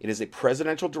order. It is a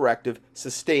presidential directive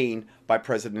sustained by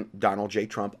President Donald J.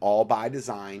 Trump, all by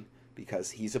design,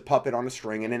 because he's a puppet on a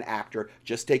string and an actor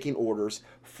just taking orders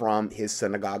from his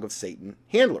synagogue of Satan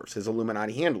handlers, his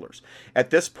Illuminati handlers. At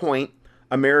this point,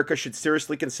 America should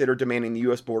seriously consider demanding the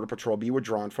U.S. Border Patrol be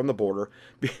withdrawn from the border.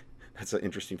 That's an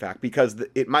interesting fact, because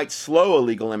it might slow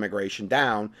illegal immigration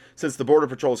down, since the Border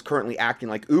Patrol is currently acting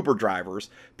like Uber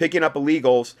drivers, picking up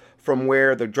illegals from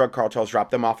where the drug cartels drop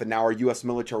them off, and now our U.S.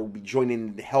 military will be joining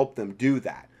in to help them do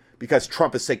that, because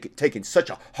Trump is taking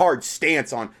such a hard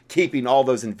stance on keeping all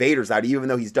those invaders out, even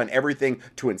though he's done everything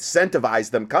to incentivize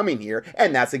them coming here,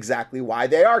 and that's exactly why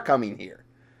they are coming here,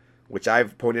 which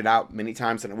I've pointed out many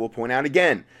times and I will point out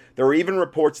again. There are even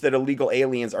reports that illegal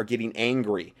aliens are getting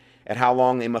angry at how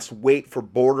long they must wait for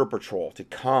Border Patrol to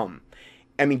come.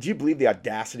 I mean, do you believe the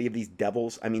audacity of these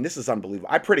devils? I mean, this is unbelievable.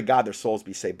 I pray to God their souls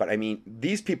be saved, but I mean,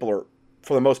 these people are,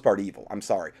 for the most part, evil. I'm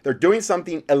sorry. They're doing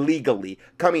something illegally,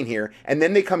 coming here, and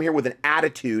then they come here with an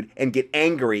attitude and get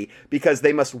angry because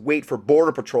they must wait for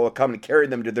Border Patrol to come and carry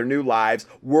them to their new lives,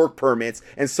 work permits,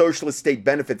 and socialist state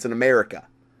benefits in America.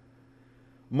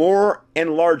 More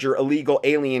and larger illegal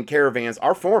alien caravans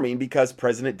are forming because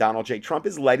President Donald J. Trump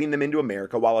is letting them into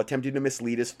America while attempting to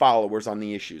mislead his followers on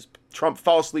the issues. Trump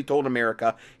falsely told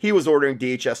America he was ordering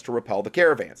DHS to repel the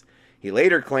caravans. He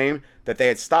later claimed that they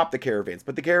had stopped the caravans,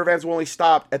 but the caravans were only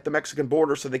stopped at the Mexican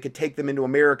border so they could take them into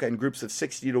America in groups of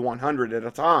 60 to 100 at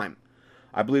a time.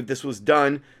 I believe this was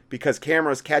done because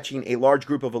cameras catching a large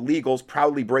group of illegals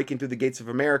proudly breaking through the gates of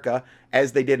America,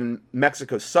 as they did in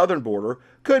Mexico's southern border,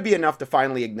 could be enough to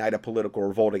finally ignite a political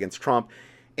revolt against Trump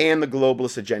and the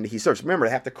globalist agenda he serves. Remember,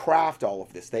 they have to craft all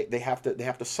of this. They have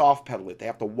to soft pedal it. They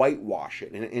have to whitewash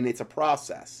it, and it's a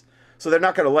process. So they're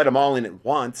not going to let them all in at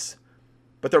once,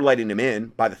 but they're letting them in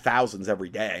by the thousands every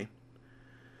day.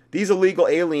 These illegal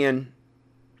alien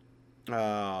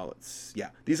caravans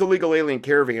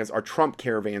are Trump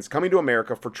caravans coming to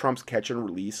America for Trump's catch and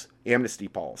release amnesty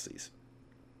policies.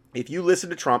 If you listen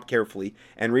to Trump carefully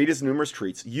and read his numerous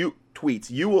tweets,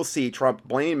 you will see Trump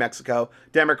blaming Mexico,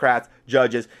 Democrats,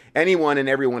 judges, anyone and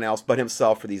everyone else but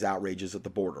himself for these outrages at the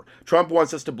border. Trump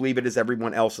wants us to believe it is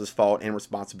everyone else's fault and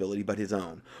responsibility but his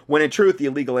own, when in truth the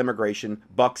illegal immigration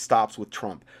buck stops with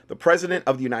Trump. The President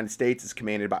of the United States is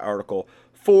commanded by Article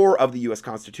 4 of the U.S.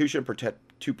 Constitution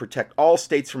to protect all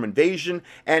states from invasion,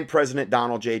 and President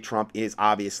Donald J. Trump is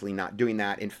obviously not doing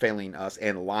that and failing us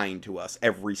and lying to us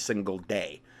every single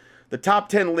day. The top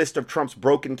 10 list of Trump's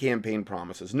broken campaign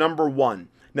promises. Number 1.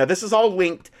 Now, this is all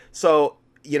linked, so,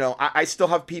 I still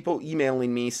have people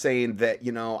emailing me saying that,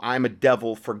 I'm a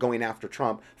devil for going after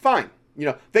Trump. Fine.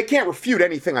 They can't refute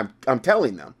anything I'm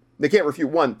telling them. They can't refute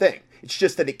one thing. It's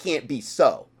just that it can't be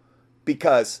so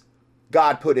because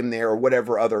God put him there or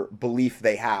whatever other belief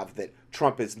they have that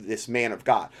Trump is this man of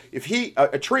God. If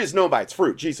a tree is known by its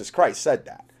fruit, Jesus Christ said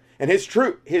that. And his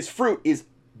fruit is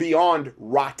beyond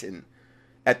rotten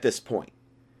at this point.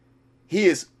 He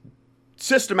is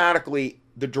systematically,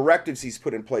 the directives he's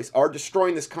put in place are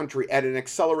destroying this country at an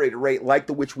accelerated rate like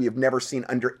the which we have never seen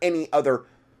under any other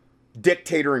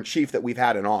dictator-in-chief that we've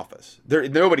had in office.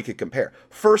 Nobody could compare.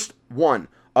 First one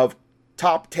of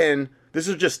top 10, this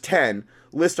is just 10,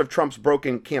 list of Trump's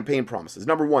broken campaign promises.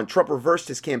 Number 1, Trump reversed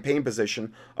his campaign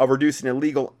position of reducing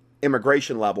illegal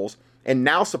immigration levels and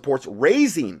now supports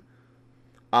raising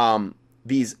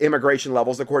these immigration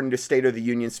levels according to State of the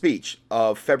Union speech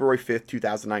of February 5th,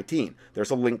 2019.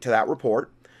 There's a link to that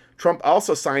report. Trump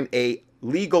also signed a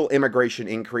legal immigration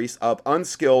increase of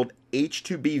unskilled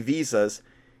H-2B visas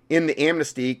in the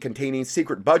amnesty containing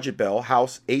secret budget bill,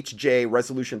 House H.J.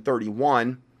 Resolution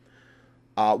 31,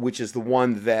 which is the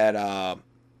one that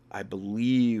I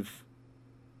believe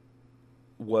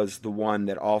was the one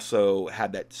that also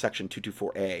had that Section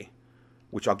 224A,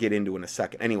 which I'll get into in a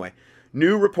second. Anyway,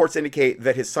 new reports indicate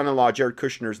that his son-in-law, Jared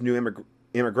Kushner's new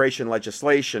immigration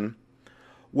legislation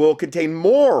will contain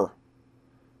more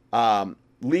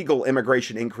legal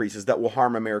immigration increases that will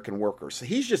harm American workers. So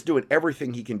he's just doing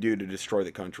everything he can do to destroy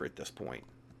the country at this point.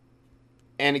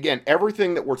 And again,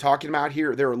 everything that we're talking about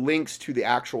here, there are links to the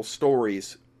actual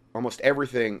stories. Almost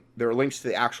everything, there are links to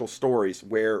the actual stories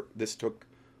where this took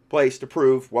place to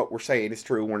prove what we're saying is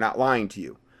true. We're not lying to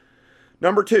you.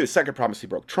 Number 2, second promise he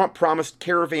broke. Trump promised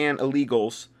caravan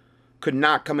illegals could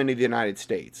not come into the United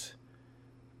States.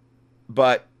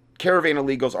 But caravan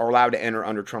illegals are allowed to enter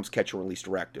under Trump's catch and release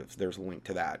directives. There's a link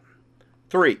to that.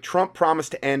 3, Trump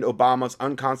promised to end Obama's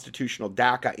unconstitutional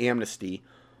DACA amnesty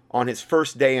on his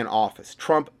first day in office.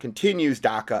 Trump continues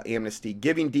DACA amnesty,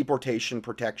 giving deportation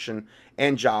protection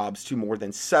and jobs to more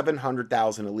than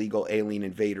 700,000 illegal alien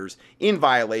invaders in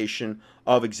violation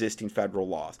of existing federal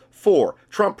laws. 4,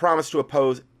 Trump promised to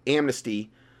oppose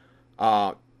amnesty.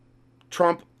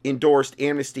 Trump endorsed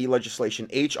amnesty legislation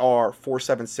H.R.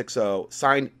 4760,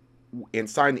 signed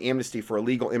the amnesty for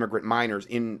illegal immigrant minors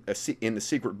in the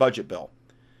secret budget bill.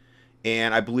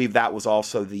 And I believe that was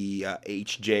also the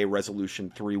H.J. Resolution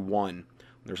 31.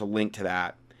 There's a link to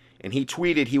that. And he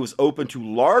tweeted he was open to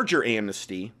larger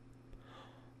amnesty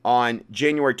on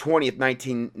January 20th,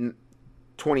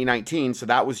 2019. So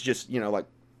that was just,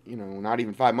 not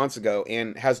even 5 months ago.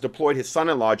 And has deployed his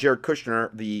son-in-law, Jared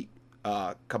Kushner, the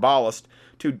Kabbalist,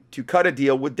 to cut a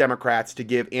deal with Democrats to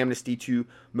give amnesty to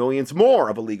millions more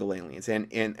of illegal aliens. And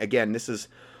again, this is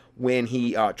when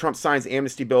Trump signs the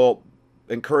amnesty bill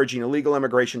encouraging illegal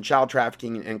immigration, child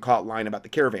trafficking, and caught lying about the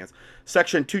caravans.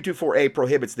 Section 224A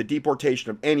prohibits the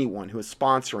deportation of anyone who is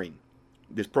sponsoring.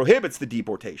 This prohibits the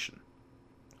deportation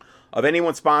of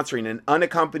anyone sponsoring an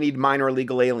unaccompanied minor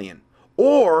illegal alien,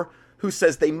 or who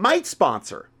says they might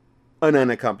sponsor an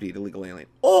unaccompanied illegal alien,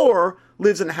 or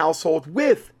lives in a household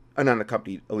with an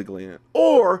unaccompanied illegal alien,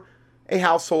 or a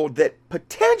household that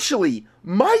potentially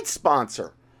might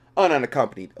sponsor an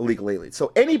unaccompanied illegal alien.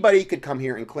 So anybody could come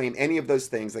here and claim any of those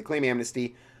things. They claim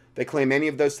amnesty. They claim any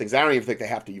of those things. I don't even think they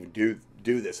have to even do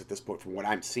this at this point from what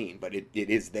I'm seeing, but it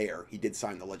is there. He did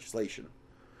sign the legislation.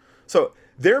 So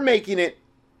they're making it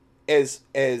as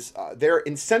they're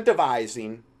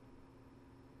incentivizing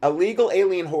illegal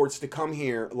alien hordes to come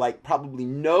here like probably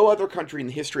no other country in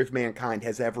the history of mankind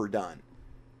has ever done.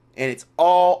 And it's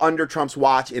all under Trump's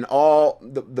watch, and all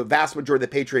the vast majority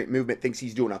of the Patriot movement thinks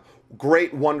he's doing a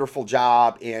great, wonderful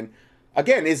job. And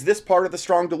again, is this part of the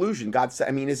strong delusion? God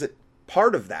said, is it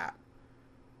part of that?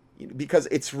 Because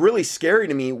it's really scary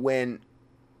to me when,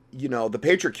 the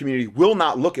Patriot community will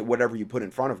not look at whatever you put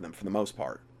in front of them for the most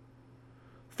part.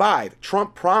 5,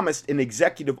 Trump promised an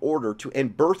executive order to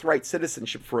end birthright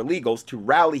citizenship for illegals to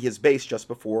rally his base just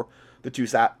before the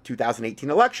 2018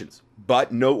 elections,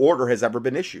 but no order has ever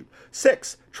been issued.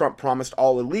 6, Trump promised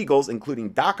all illegals,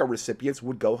 including DACA recipients,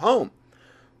 would go home.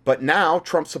 But now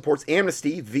Trump supports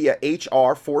amnesty via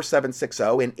H.R.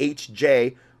 4760 and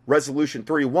H.J. Resolution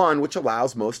 31, which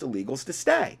allows most illegals to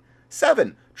stay.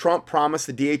 7, Trump promised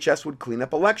the DHS would clean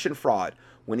up election fraud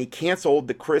when he canceled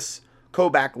the Chris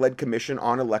Kobach-led Commission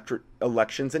on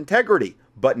Elections Integrity,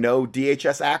 but no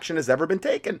DHS action has ever been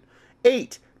taken.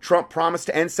 8, Trump promised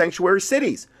to end sanctuary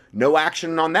cities. No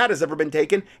action on that has ever been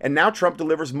taken, and now Trump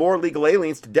delivers more illegal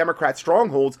aliens to Democrat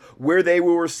strongholds where they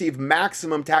will receive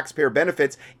maximum taxpayer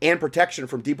benefits and protection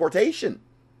from deportation.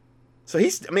 So he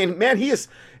is,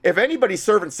 if anybody's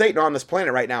serving Satan on this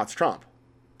planet right now, it's Trump,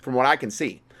 from what I can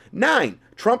see. 9,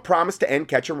 Trump promised to end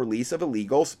catch and release of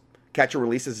illegals. Catch and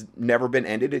release has never been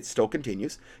ended. It still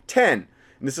continues. 10,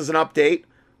 and this is an update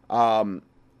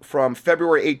from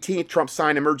February 18th, Trump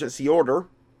signed emergency order.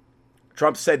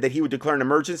 Trump said that he would declare an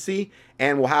emergency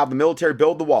and will have the military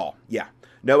build the wall. Yeah.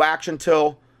 No action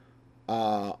till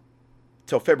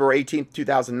February 18th,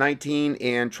 2019.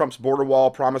 And Trump's border wall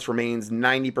promise remains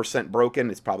 90% broken.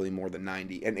 It's probably more than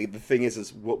 90. And the thing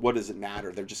is what does it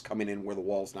matter? They're just coming in where the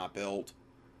wall's not built.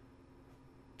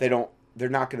 They're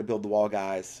not going to build the wall,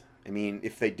 guys. I mean,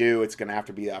 if they do, it's going to have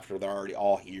to be after they're already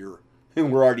all here.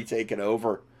 And we're already taken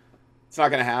over. It's not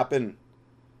going to happen.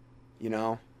 You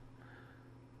know?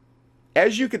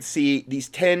 As you can see, these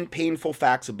 10 painful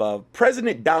facts above,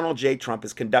 President Donald J. Trump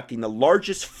is conducting the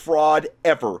largest fraud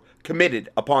ever committed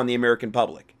upon the American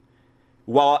public,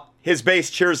 while his base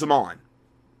cheers him on.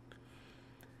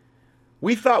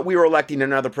 We thought we were electing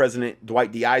another President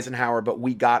Dwight D. Eisenhower, but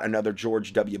we got another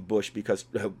George W. Bush because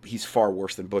he's far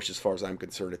worse than Bush as far as I'm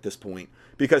concerned at this point.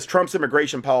 Because Trump's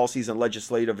immigration policies and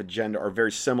legislative agenda are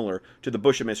very similar to the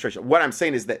Bush administration. What I'm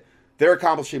saying is that they're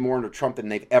accomplishing more under Trump than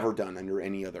they've ever done under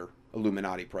any other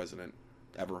Illuminati president,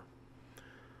 ever.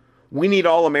 We need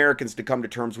all Americans to come to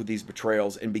terms with these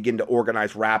betrayals and begin to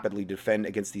organize rapidly to defend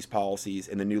against these policies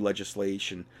and the new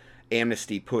legislation,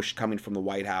 amnesty push coming from the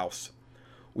White House.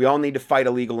 We all need to fight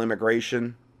illegal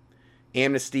immigration,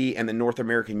 amnesty, and the North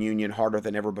American Union harder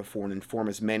than ever before and inform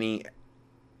as many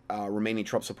remaining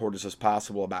Trump supporters as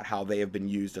possible about how they have been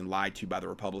used and lied to by the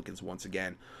Republicans once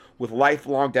again. With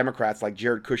lifelong Democrats like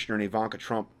Jared Kushner and Ivanka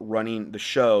Trump running the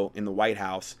show in the White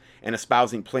House and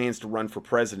espousing plans to run for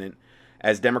president,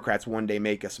 as Democrats one day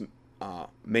make us,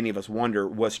 many of us wonder,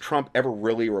 was Trump ever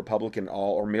really a Republican at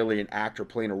all, or merely an actor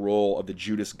playing a role of the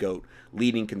Judas goat,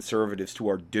 leading conservatives to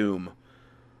our doom?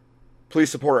 Please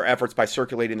support our efforts by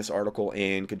circulating this article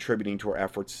and contributing to our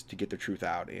efforts to get the truth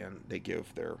out. And they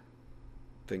give their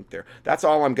thing there. That's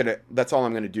all I'm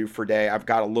gonna do for today. I've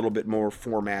got a little bit more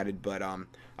formatted, but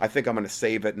I think I'm gonna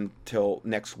save it until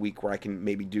next week, where I can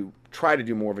maybe try to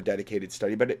do more of a dedicated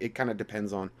study. But it kind of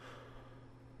depends on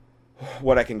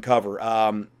what I can cover.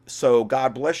 So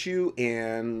God bless you,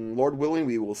 and Lord willing,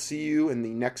 we will see you in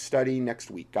the next study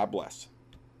next week. God bless.